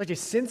 It's actually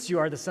since you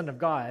are the Son of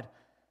God,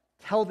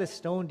 tell this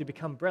stone to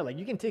become bread. Like,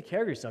 you can take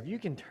care of yourself. You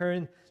can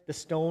turn the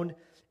stone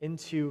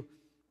into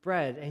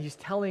bread. And he's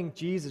telling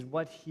Jesus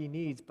what he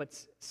needs. But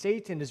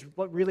Satan is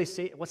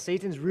what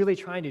Satan's really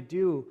trying to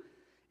do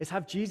is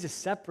have Jesus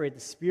separate the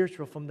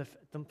spiritual from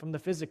the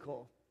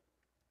physical.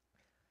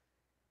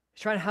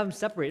 He's trying to have him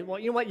separate. Well,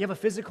 you know what? You have a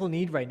physical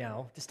need right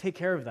now. Just take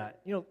care of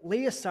that.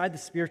 Lay aside the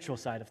spiritual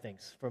side of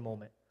things for a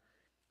moment.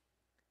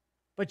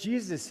 But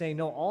Jesus is saying,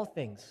 no, all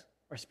things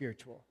are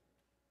spiritual.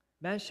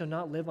 Man shall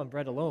not live on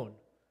bread alone.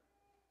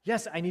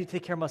 Yes, I need to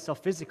take care of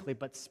myself physically,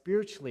 but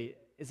spiritually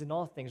is in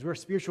all things. We're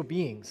spiritual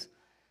beings.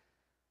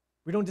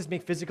 We don't just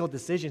make physical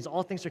decisions.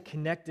 All things are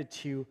connected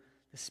to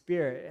the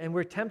Spirit. And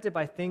we're tempted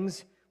by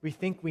things we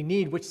think we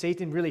need, which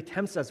Satan really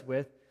tempts us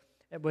with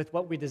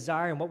what we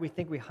desire and what we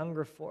think we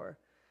hunger for.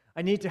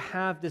 I need to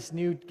have this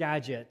new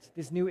gadget,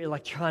 this new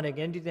electronic.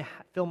 I need to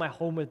fill my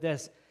home with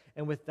this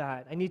and with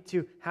that. I need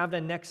to have the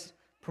next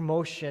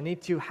promotion. I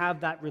need to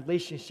have that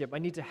relationship. I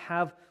need to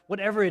have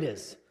whatever it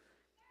is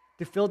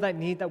to fill that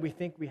need that we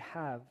think we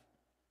have.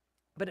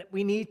 But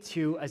we need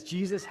to, as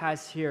Jesus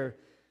has here,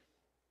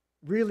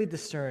 really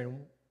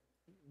discern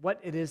what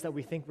it is that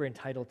we think we're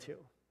entitled to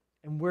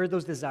and where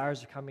those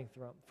desires are coming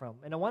from.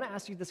 And I want to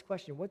ask you this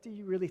question. What do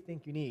you really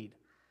think you need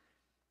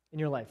in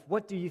your life?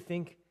 What do you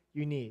think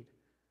you need?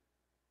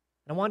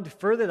 And I wanted to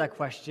further that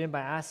question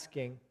by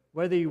asking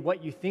whether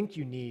what you think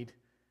you need,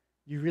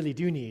 you really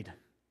do need.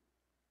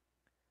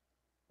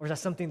 Or is that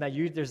something that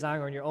you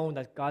desire on your own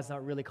that God's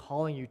not really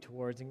calling you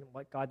towards and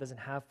what God doesn't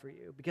have for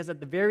you? Because at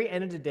the very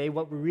end of the day,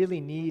 what we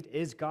really need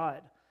is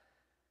God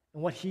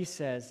and what He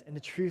says and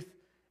the truth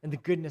and the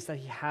goodness that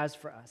He has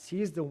for us.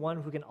 He is the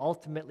one who can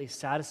ultimately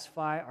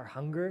satisfy our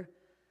hunger.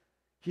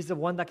 He's the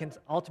one that can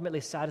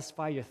ultimately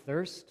satisfy your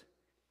thirst,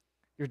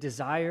 your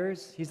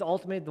desires. He's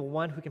ultimately the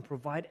one who can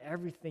provide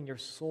everything your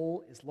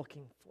soul is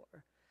looking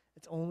for.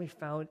 It's only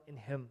found in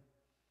Him.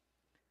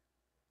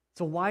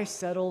 So why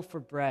settle for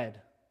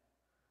bread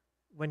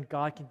when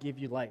God can give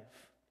you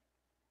life?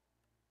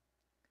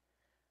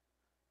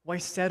 Why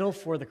settle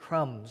for the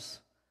crumbs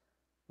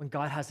when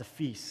God has a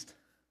feast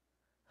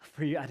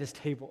for you at His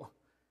table?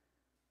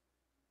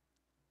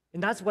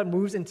 And that's what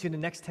moves into the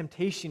next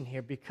temptation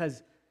here,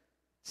 because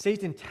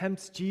Satan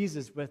tempts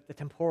Jesus with the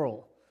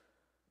temporal,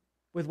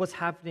 with what's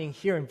happening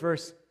here in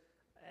verse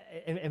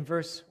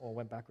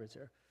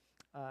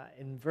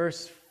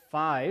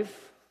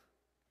 5.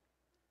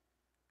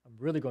 I'm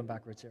really going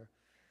backwards here.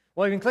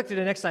 Well, you can click to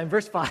the next slide. In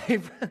verse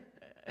 5,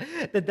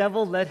 The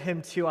devil led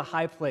him to a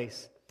high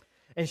place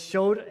and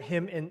showed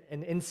him in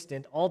an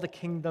instant all the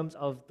kingdoms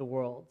of the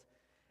world.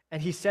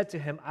 And he said to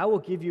him, I will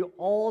give you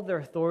all their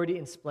authority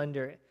and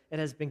splendor. It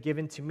has been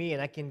given to me,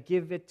 and I can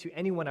give it to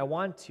anyone I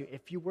want to.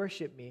 If you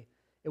worship me,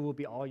 it will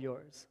be all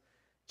yours.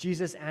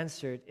 Jesus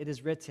answered, it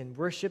is written,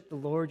 worship the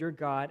Lord your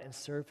God and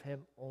serve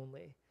him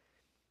only.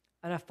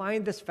 And I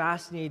find this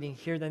fascinating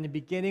here that in the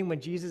beginning, when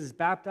Jesus is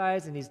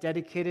baptized and he's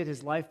dedicated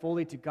his life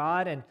fully to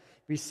God, and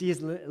we see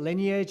his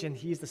lineage, and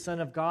he's the Son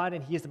of God,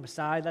 and he is the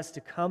Messiah that's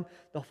to come,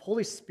 the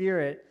Holy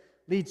Spirit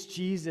leads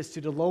Jesus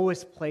to the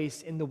lowest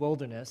place in the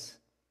wilderness.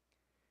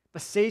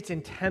 But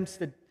Satan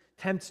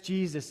tempts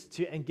Jesus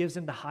and gives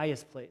him the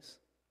highest place.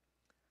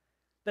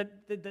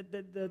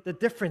 The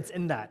difference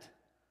in that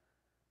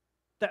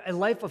a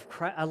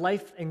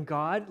life in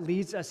God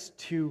leads us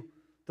to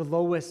the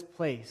lowest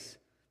place,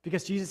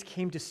 because Jesus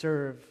came to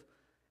serve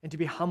and to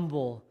be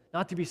humble,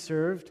 not to be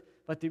served,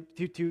 but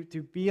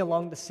to be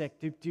along the sick,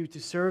 to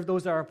serve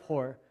those that are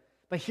poor.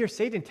 But here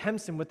Satan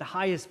tempts him with the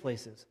highest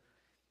places,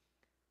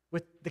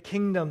 with the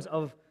kingdoms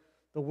of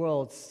the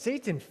world.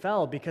 Satan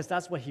fell because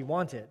that's what he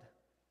wanted.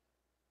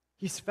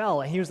 He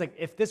fell, and he was like,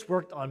 if this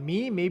worked on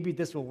me, maybe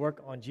this will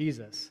work on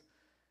Jesus.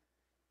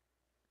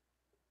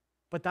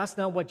 But that's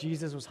not what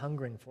Jesus was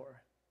hungering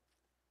for.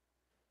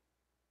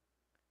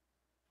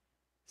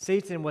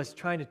 Satan was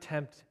trying to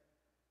tempt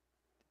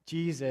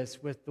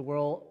Jesus with the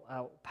world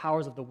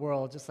powers of the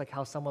world, just like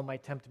how someone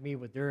might tempt me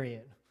with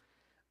durian.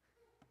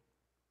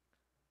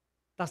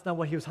 That's not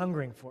what he was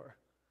hungering for.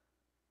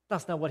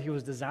 That's not what he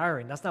was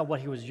desiring. That's not what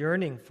he was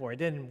yearning for. It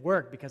didn't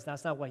work because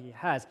that's not what he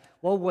has.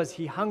 What was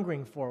he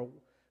hungering for?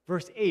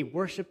 Verse 8,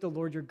 worship the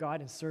Lord your God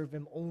and serve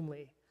him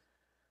only.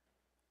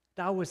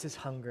 That was his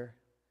hunger.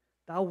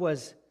 That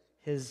was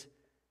his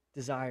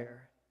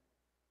desire.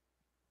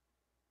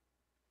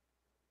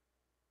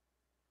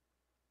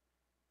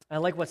 I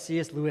like what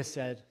C.S. Lewis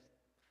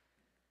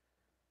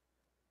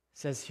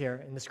says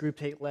here in the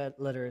Screwtape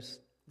Letters.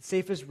 The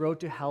safest road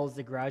to hell is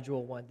the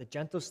gradual one, the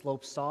gentle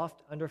slope,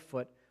 soft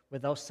underfoot,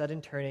 without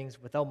sudden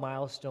turnings, without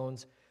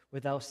milestones,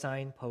 without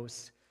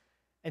signposts.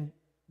 And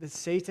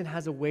Satan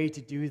has a way to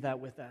do that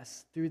with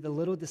us through the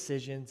little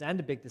decisions and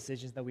the big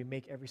decisions that we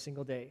make every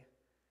single day,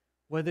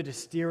 whether to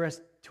steer us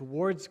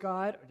towards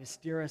God or to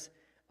steer us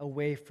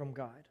away from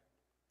God.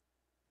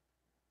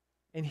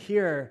 And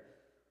here,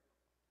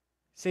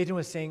 Satan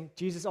was saying,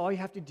 Jesus, all you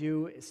have to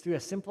do is through a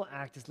simple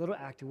act, this little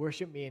act, to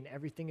worship me, and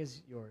everything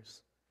is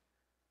yours.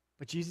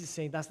 But Jesus is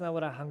saying, that's not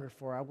what I hunger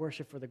for. I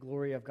worship for the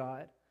glory of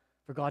God,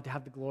 for God to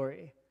have the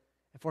glory,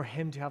 and for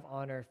him to have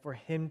honor, for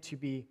him to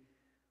be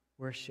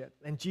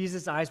worshiped. And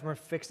Jesus' eyes weren't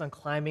fixed on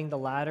climbing the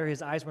ladder.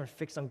 His eyes weren't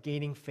fixed on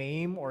gaining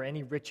fame or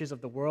any riches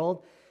of the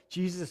world.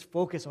 Jesus'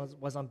 focus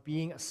was on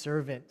being a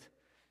servant.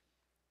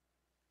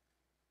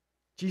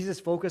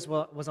 Jesus' focus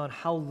was on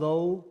how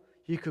low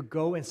he could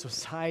go in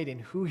society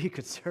and who he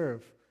could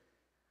serve.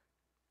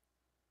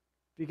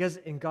 Because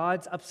in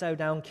God's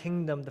upside-down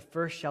kingdom, the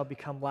first shall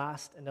become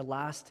last, and the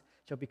last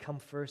shall become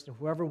first. And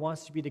whoever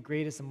wants to be the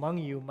greatest among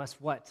you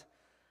must what?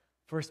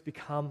 First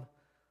become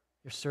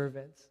your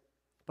servants.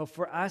 But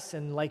for us,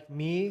 and like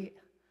me,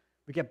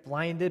 we get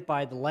blinded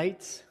by the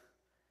lights.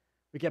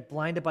 We get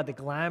blinded by the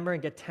glamour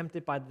and get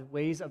tempted by the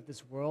ways of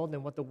this world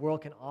and what the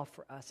world can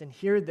offer us. And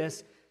hear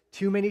this,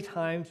 too many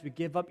times we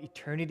give up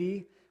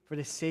eternity for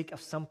the sake of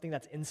something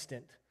that's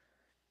instant.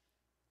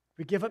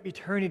 We give up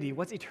eternity.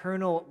 What's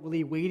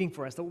eternally waiting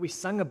for us? That what we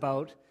sung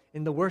about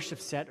in the worship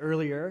set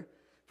earlier,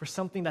 for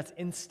something that's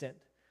instant.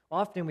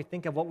 Often we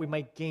think of what we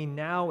might gain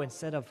now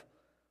instead of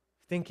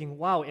thinking,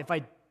 wow, if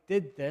I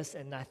did this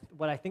and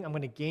what I think I'm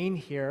going to gain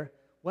here,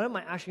 what am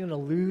I actually going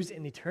to lose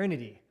in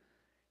eternity?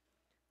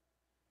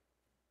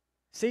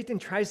 Satan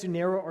tries to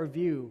narrow our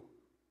view.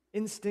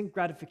 Instant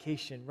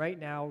gratification, right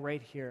now,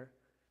 right here.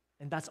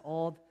 And that's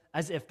all,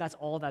 as if that's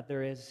all that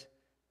there is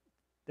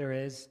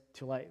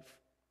to life.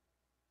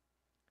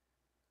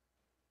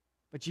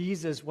 But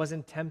Jesus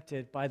wasn't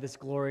tempted by this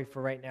glory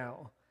for right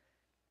now,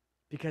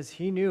 because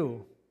he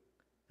knew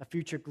a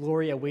future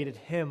glory awaited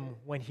him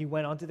when he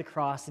went onto the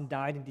cross and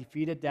died and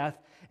defeated death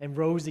and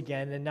rose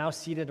again and now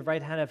seated at the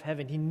right hand of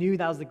heaven. He knew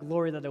that was the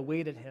glory that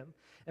awaited him.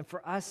 And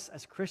for us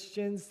as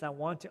Christians that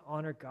want to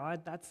honor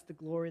God, that's the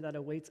glory that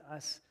awaits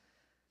us.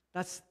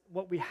 That's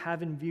what we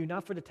have in view,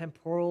 not for the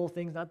temporal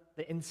things, not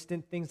the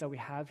instant things that we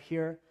have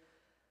here,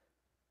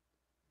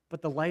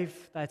 but the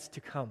life that's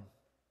to come.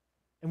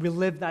 And we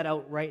live that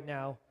out right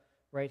now,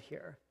 right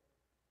here.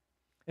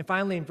 And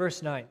finally, in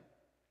verse 9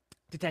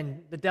 to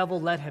 10, the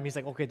devil led him. He's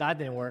like, okay, that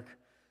didn't work.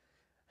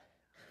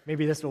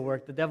 Maybe this will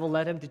work. The devil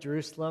led him to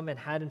Jerusalem and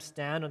had him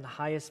stand on the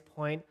highest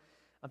point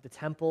of the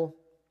temple.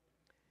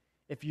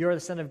 If you're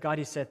the Son of God,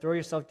 he said, throw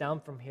yourself down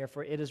from here,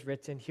 for it is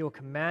written, he will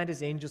command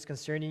his angels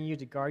concerning you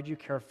to guard you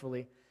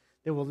carefully.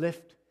 They will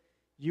lift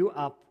you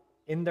up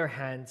in their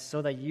hands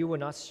so that you will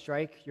not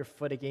strike your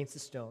foot against a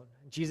stone.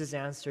 And Jesus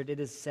answered, it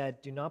is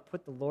said, do not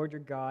put the Lord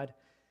your God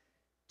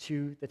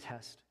to the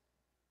test.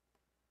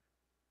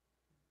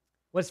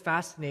 What's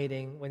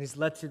fascinating when he's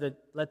led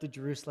to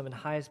Jerusalem and the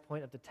highest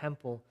point of the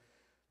temple,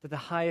 that the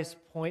highest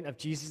point of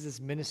Jesus'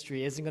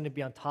 ministry isn't going to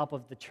be on top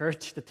of the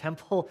church, the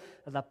temple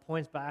at that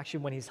point, but actually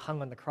when he's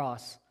hung on the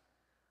cross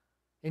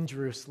in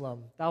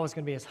Jerusalem. That was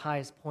going to be his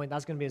highest point.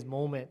 That's going to be his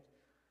moment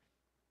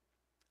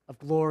of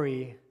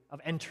glory, of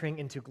entering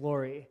into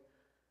glory.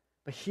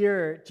 But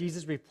here,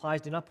 Jesus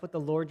replies, do not put the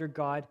Lord your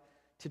God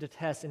to the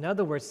test. In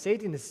other words,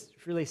 Satan is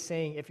really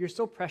saying, if you're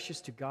so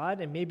precious to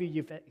God, and maybe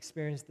you've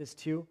experienced this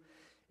too,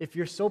 if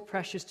you're so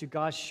precious to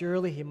God,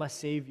 surely he must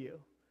save you.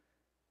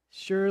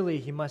 Surely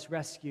he must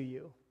rescue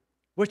you,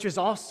 which is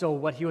also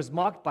what he was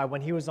mocked by when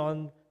he was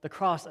on the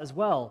cross as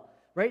well,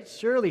 right?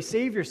 Surely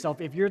save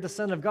yourself if you're the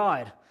Son of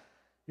God.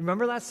 You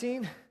remember that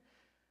scene?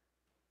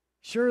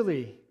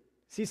 Surely.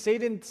 See,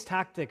 Satan's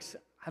tactics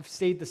have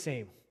stayed the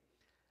same.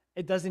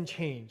 It doesn't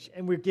change.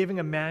 And we're giving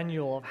a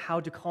manual of how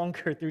to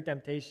conquer through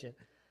temptation.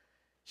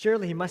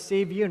 Surely he must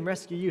save you and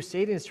rescue you.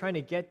 Satan is trying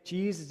to get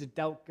Jesus to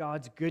doubt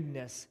God's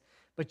goodness.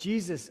 But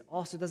Jesus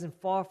also doesn't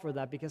fall for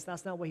that because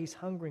that's not what he's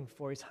hungering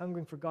for. He's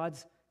hungering for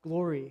God's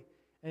glory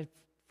and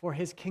for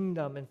his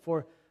kingdom and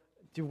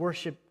to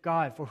worship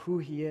God for who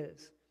he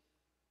is.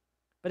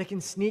 But it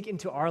can sneak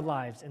into our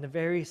lives in the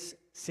very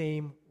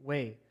same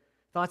way.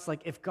 Thoughts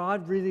like, if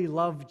God really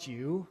loved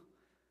you,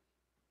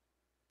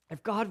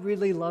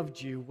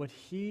 would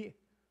he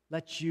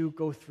let you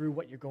go through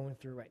what you're going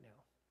through right now?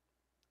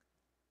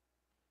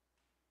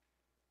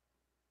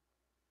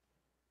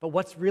 But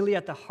what's really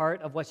at the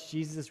heart of what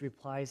Jesus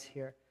replies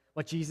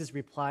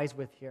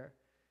with here?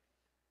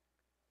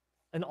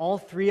 In all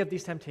three of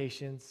these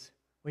temptations,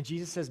 when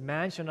Jesus says,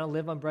 man shall not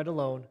live on bread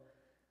alone,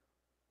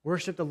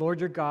 worship the Lord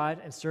your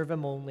God and serve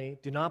him only,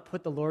 do not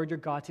put the Lord your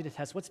God to the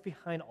test. What's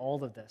behind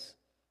all of this?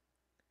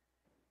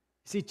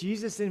 See,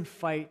 Jesus didn't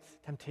fight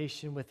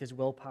temptation with his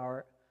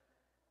willpower.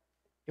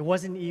 It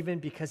wasn't even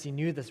because he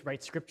knew the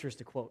right scriptures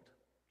to quote.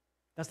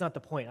 That's not the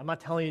point. I'm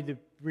not telling you to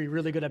be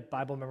really good at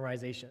Bible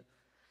memorization.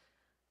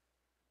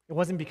 It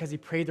wasn't because he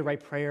prayed the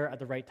right prayer at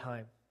the right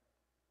time.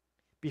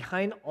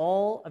 Behind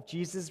all of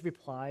Jesus'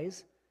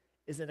 replies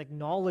is an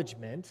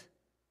acknowledgement,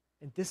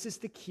 and this is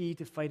the key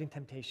to fighting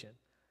temptation.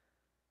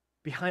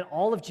 Behind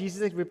all of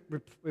Jesus'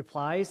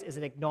 replies is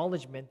an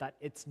acknowledgement that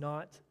it's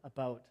not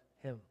about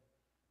him.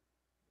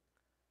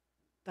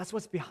 That's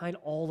what's behind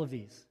all of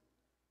these.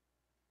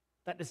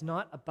 That is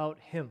not about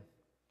him.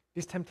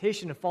 This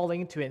temptation of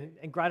falling into it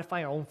and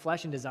gratifying our own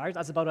flesh and desires,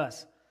 that's about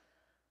us.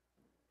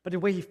 But the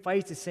way he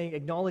fights is saying,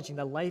 acknowledging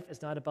that life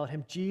is not about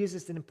him.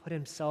 Jesus didn't put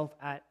himself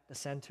at the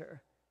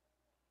center.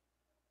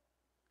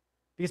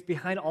 Because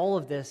behind all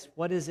of this,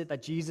 what is it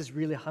that Jesus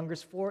really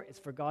hungers for? It's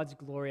for God's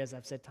glory, as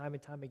I've said time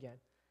and time again.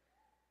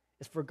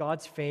 It's for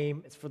God's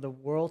fame. It's for the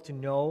world to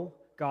know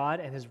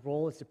God, and his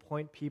role is to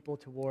point people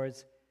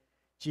towards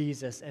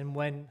Jesus. And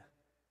when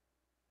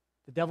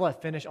the devil had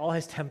finished all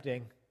his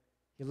tempting,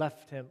 he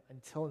left him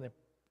until an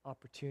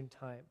opportune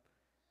time.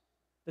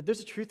 But there's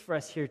a truth for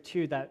us here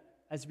too, that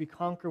as we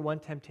conquer one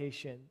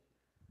temptation,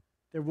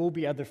 there will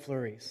be other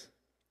flurries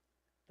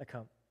that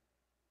come.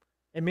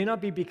 It may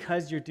not be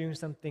because you're doing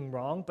something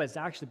wrong, but it's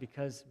actually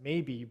because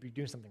maybe you'll be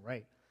doing something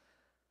right.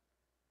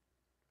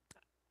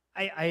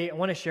 I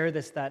want to share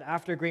this, that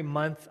after a great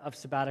month of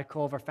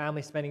sabbatical, of our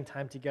family spending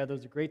time together, it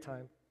was a great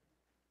time.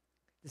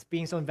 Just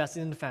being so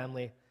invested in the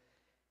family.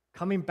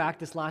 Coming back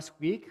this last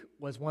week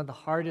was one of the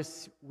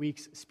hardest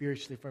weeks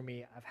spiritually for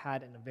me I've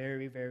had in a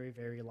very, very,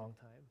 very long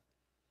time.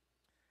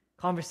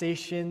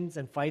 Conversations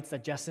and fights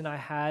that Jess and I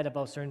had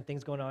about certain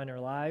things going on in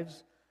our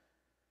lives,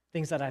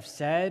 things that I've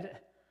said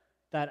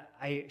that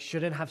I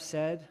shouldn't have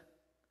said,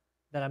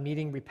 that I'm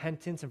needing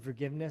repentance and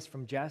forgiveness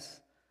from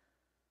Jess.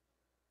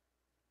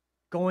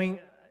 Going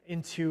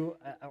into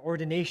an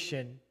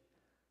ordination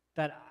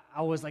that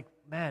I was like,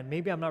 man,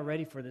 maybe I'm not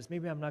ready for this.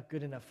 Maybe I'm not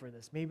good enough for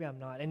this. Maybe I'm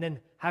not. And then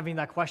having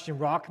that question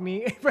rock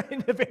me right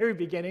in the very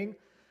beginning,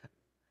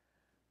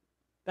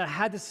 that I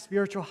had this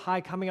spiritual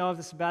high coming out of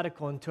the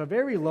sabbatical into a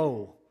very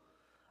low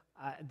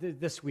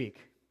this week.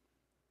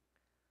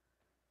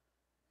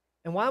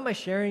 And why am I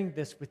sharing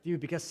this with you?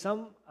 Because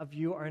some of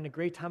you are in a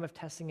great time of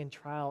testing and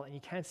trial, and you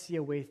can't see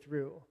a way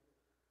through.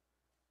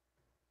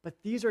 But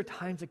these are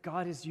times that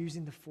God is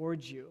using to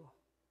forge you,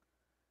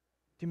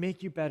 to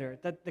make you better.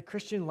 That the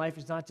Christian life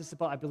is not just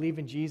about, I believe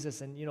in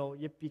Jesus and,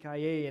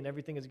 yippee-ki-yay and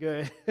everything is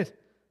good.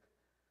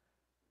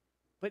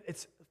 But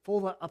it's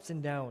full of ups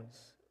and downs.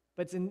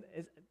 But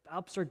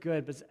ups are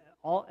good, but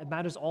it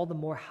matters all the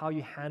more how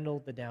you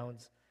handle the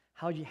downs,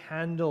 how you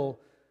handle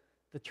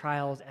the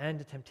trials and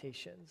the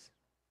temptations.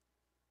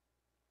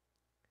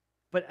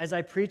 But as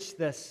I preach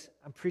this,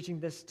 I'm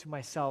preaching this to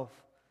myself.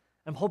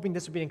 I'm hoping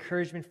this will be an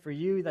encouragement for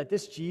you, that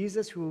this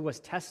Jesus who was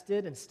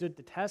tested and stood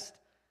the test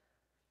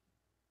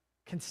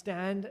can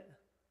stand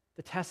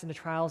the tests and the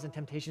trials and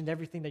temptations,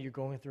 everything that you're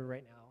going through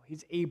right now.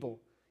 He's able.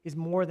 He's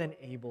more than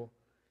able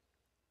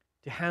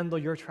to handle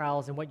your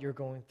trials and what you're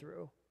going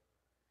through.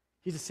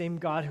 He's the same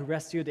God who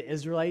rescued the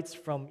Israelites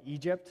from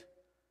Egypt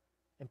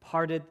and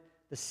parted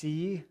the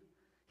sea.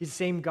 He's the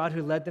same God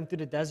who led them through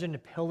the desert in a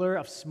pillar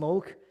of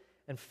smoke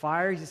and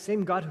fire. He's the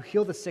same God who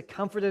healed the sick,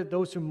 comforted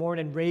those who mourn,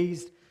 and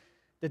raised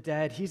the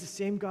dead. He's the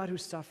same God who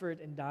suffered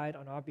and died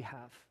on our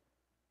behalf.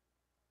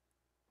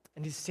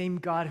 And he's the same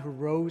God who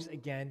rose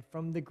again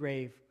from the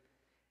grave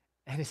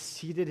and is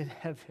seated in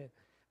heaven,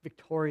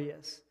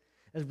 victorious.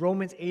 As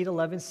Romans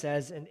 8:11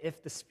 says, and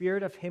if the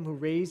spirit of him who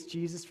raised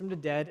Jesus from the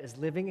dead is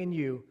living in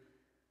you,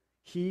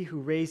 he who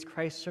raised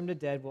Christ from the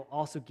dead will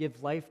also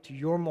give life to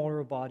your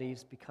mortal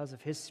bodies because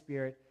of his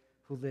spirit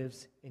who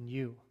lives in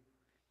you.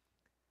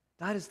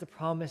 That is the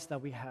promise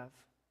that we have.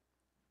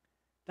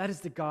 That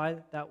is the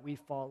God that we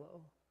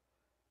follow.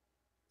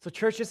 So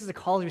church, this is a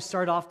call as we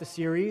start off the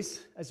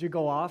series, as we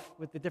go off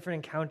with the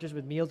different encounters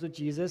with meals with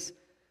Jesus.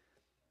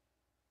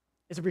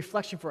 It's a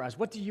reflection for us.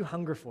 What do you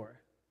hunger for?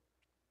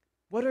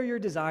 What are your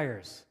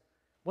desires?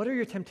 What are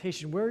your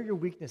temptations? Where are your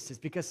weaknesses?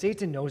 Because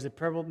Satan knows it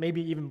probably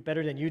maybe even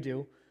better than you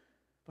do.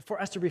 But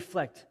for us to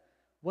reflect,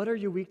 what are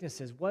your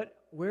weaknesses? Where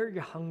are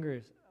your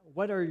hungers?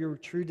 What are your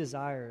true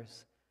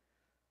desires?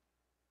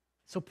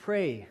 So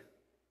pray,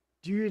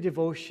 do your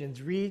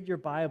devotions, read your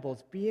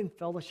Bibles, be in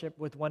fellowship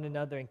with one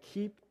another, and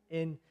keep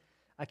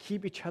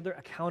each other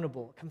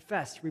accountable.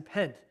 Confess,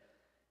 repent,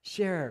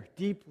 share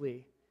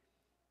deeply,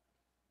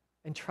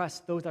 and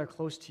trust those that are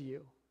close to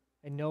you,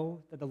 and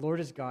know that the Lord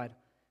is God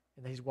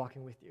and that he's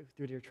walking with you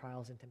through your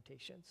trials and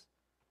temptations.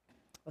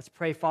 Let's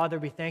pray. Father,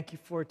 we thank you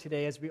for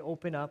today as we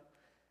open up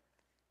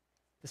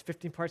this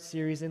 15-part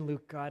series in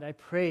Luke, God. I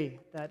pray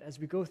that as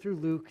we go through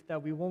Luke,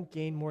 that we won't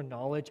gain more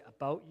knowledge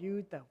about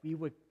you, that we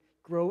would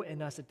grow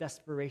in us a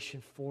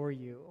desperation for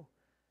you.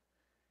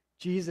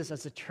 Jesus,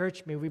 as a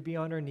church, may we be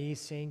on our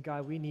knees saying,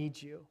 God, we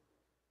need you.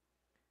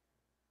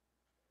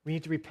 We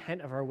need to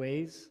repent of our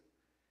ways,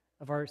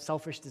 of our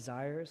selfish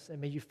desires, and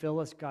may you fill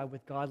us, God,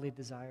 with godly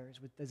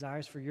desires, with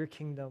desires for your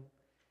kingdom,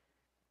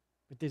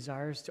 with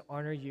desires to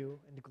honor you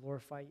and to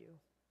glorify you.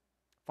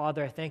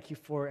 Father, I thank you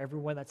for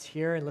everyone that's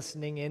here and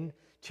listening in,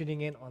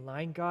 tuning in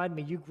online, God.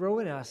 May you grow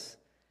in us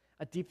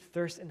a deep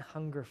thirst and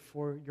hunger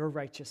for your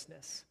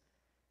righteousness,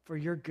 for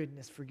your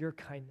goodness, for your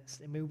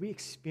kindness. And may we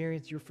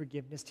experience your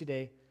forgiveness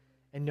today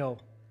and know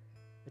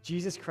that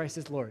Jesus Christ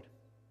is Lord.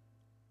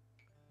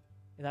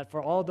 And that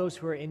for all those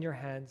who are in your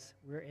hands,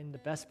 we're in the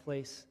best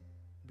place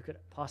we could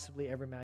possibly ever imagine.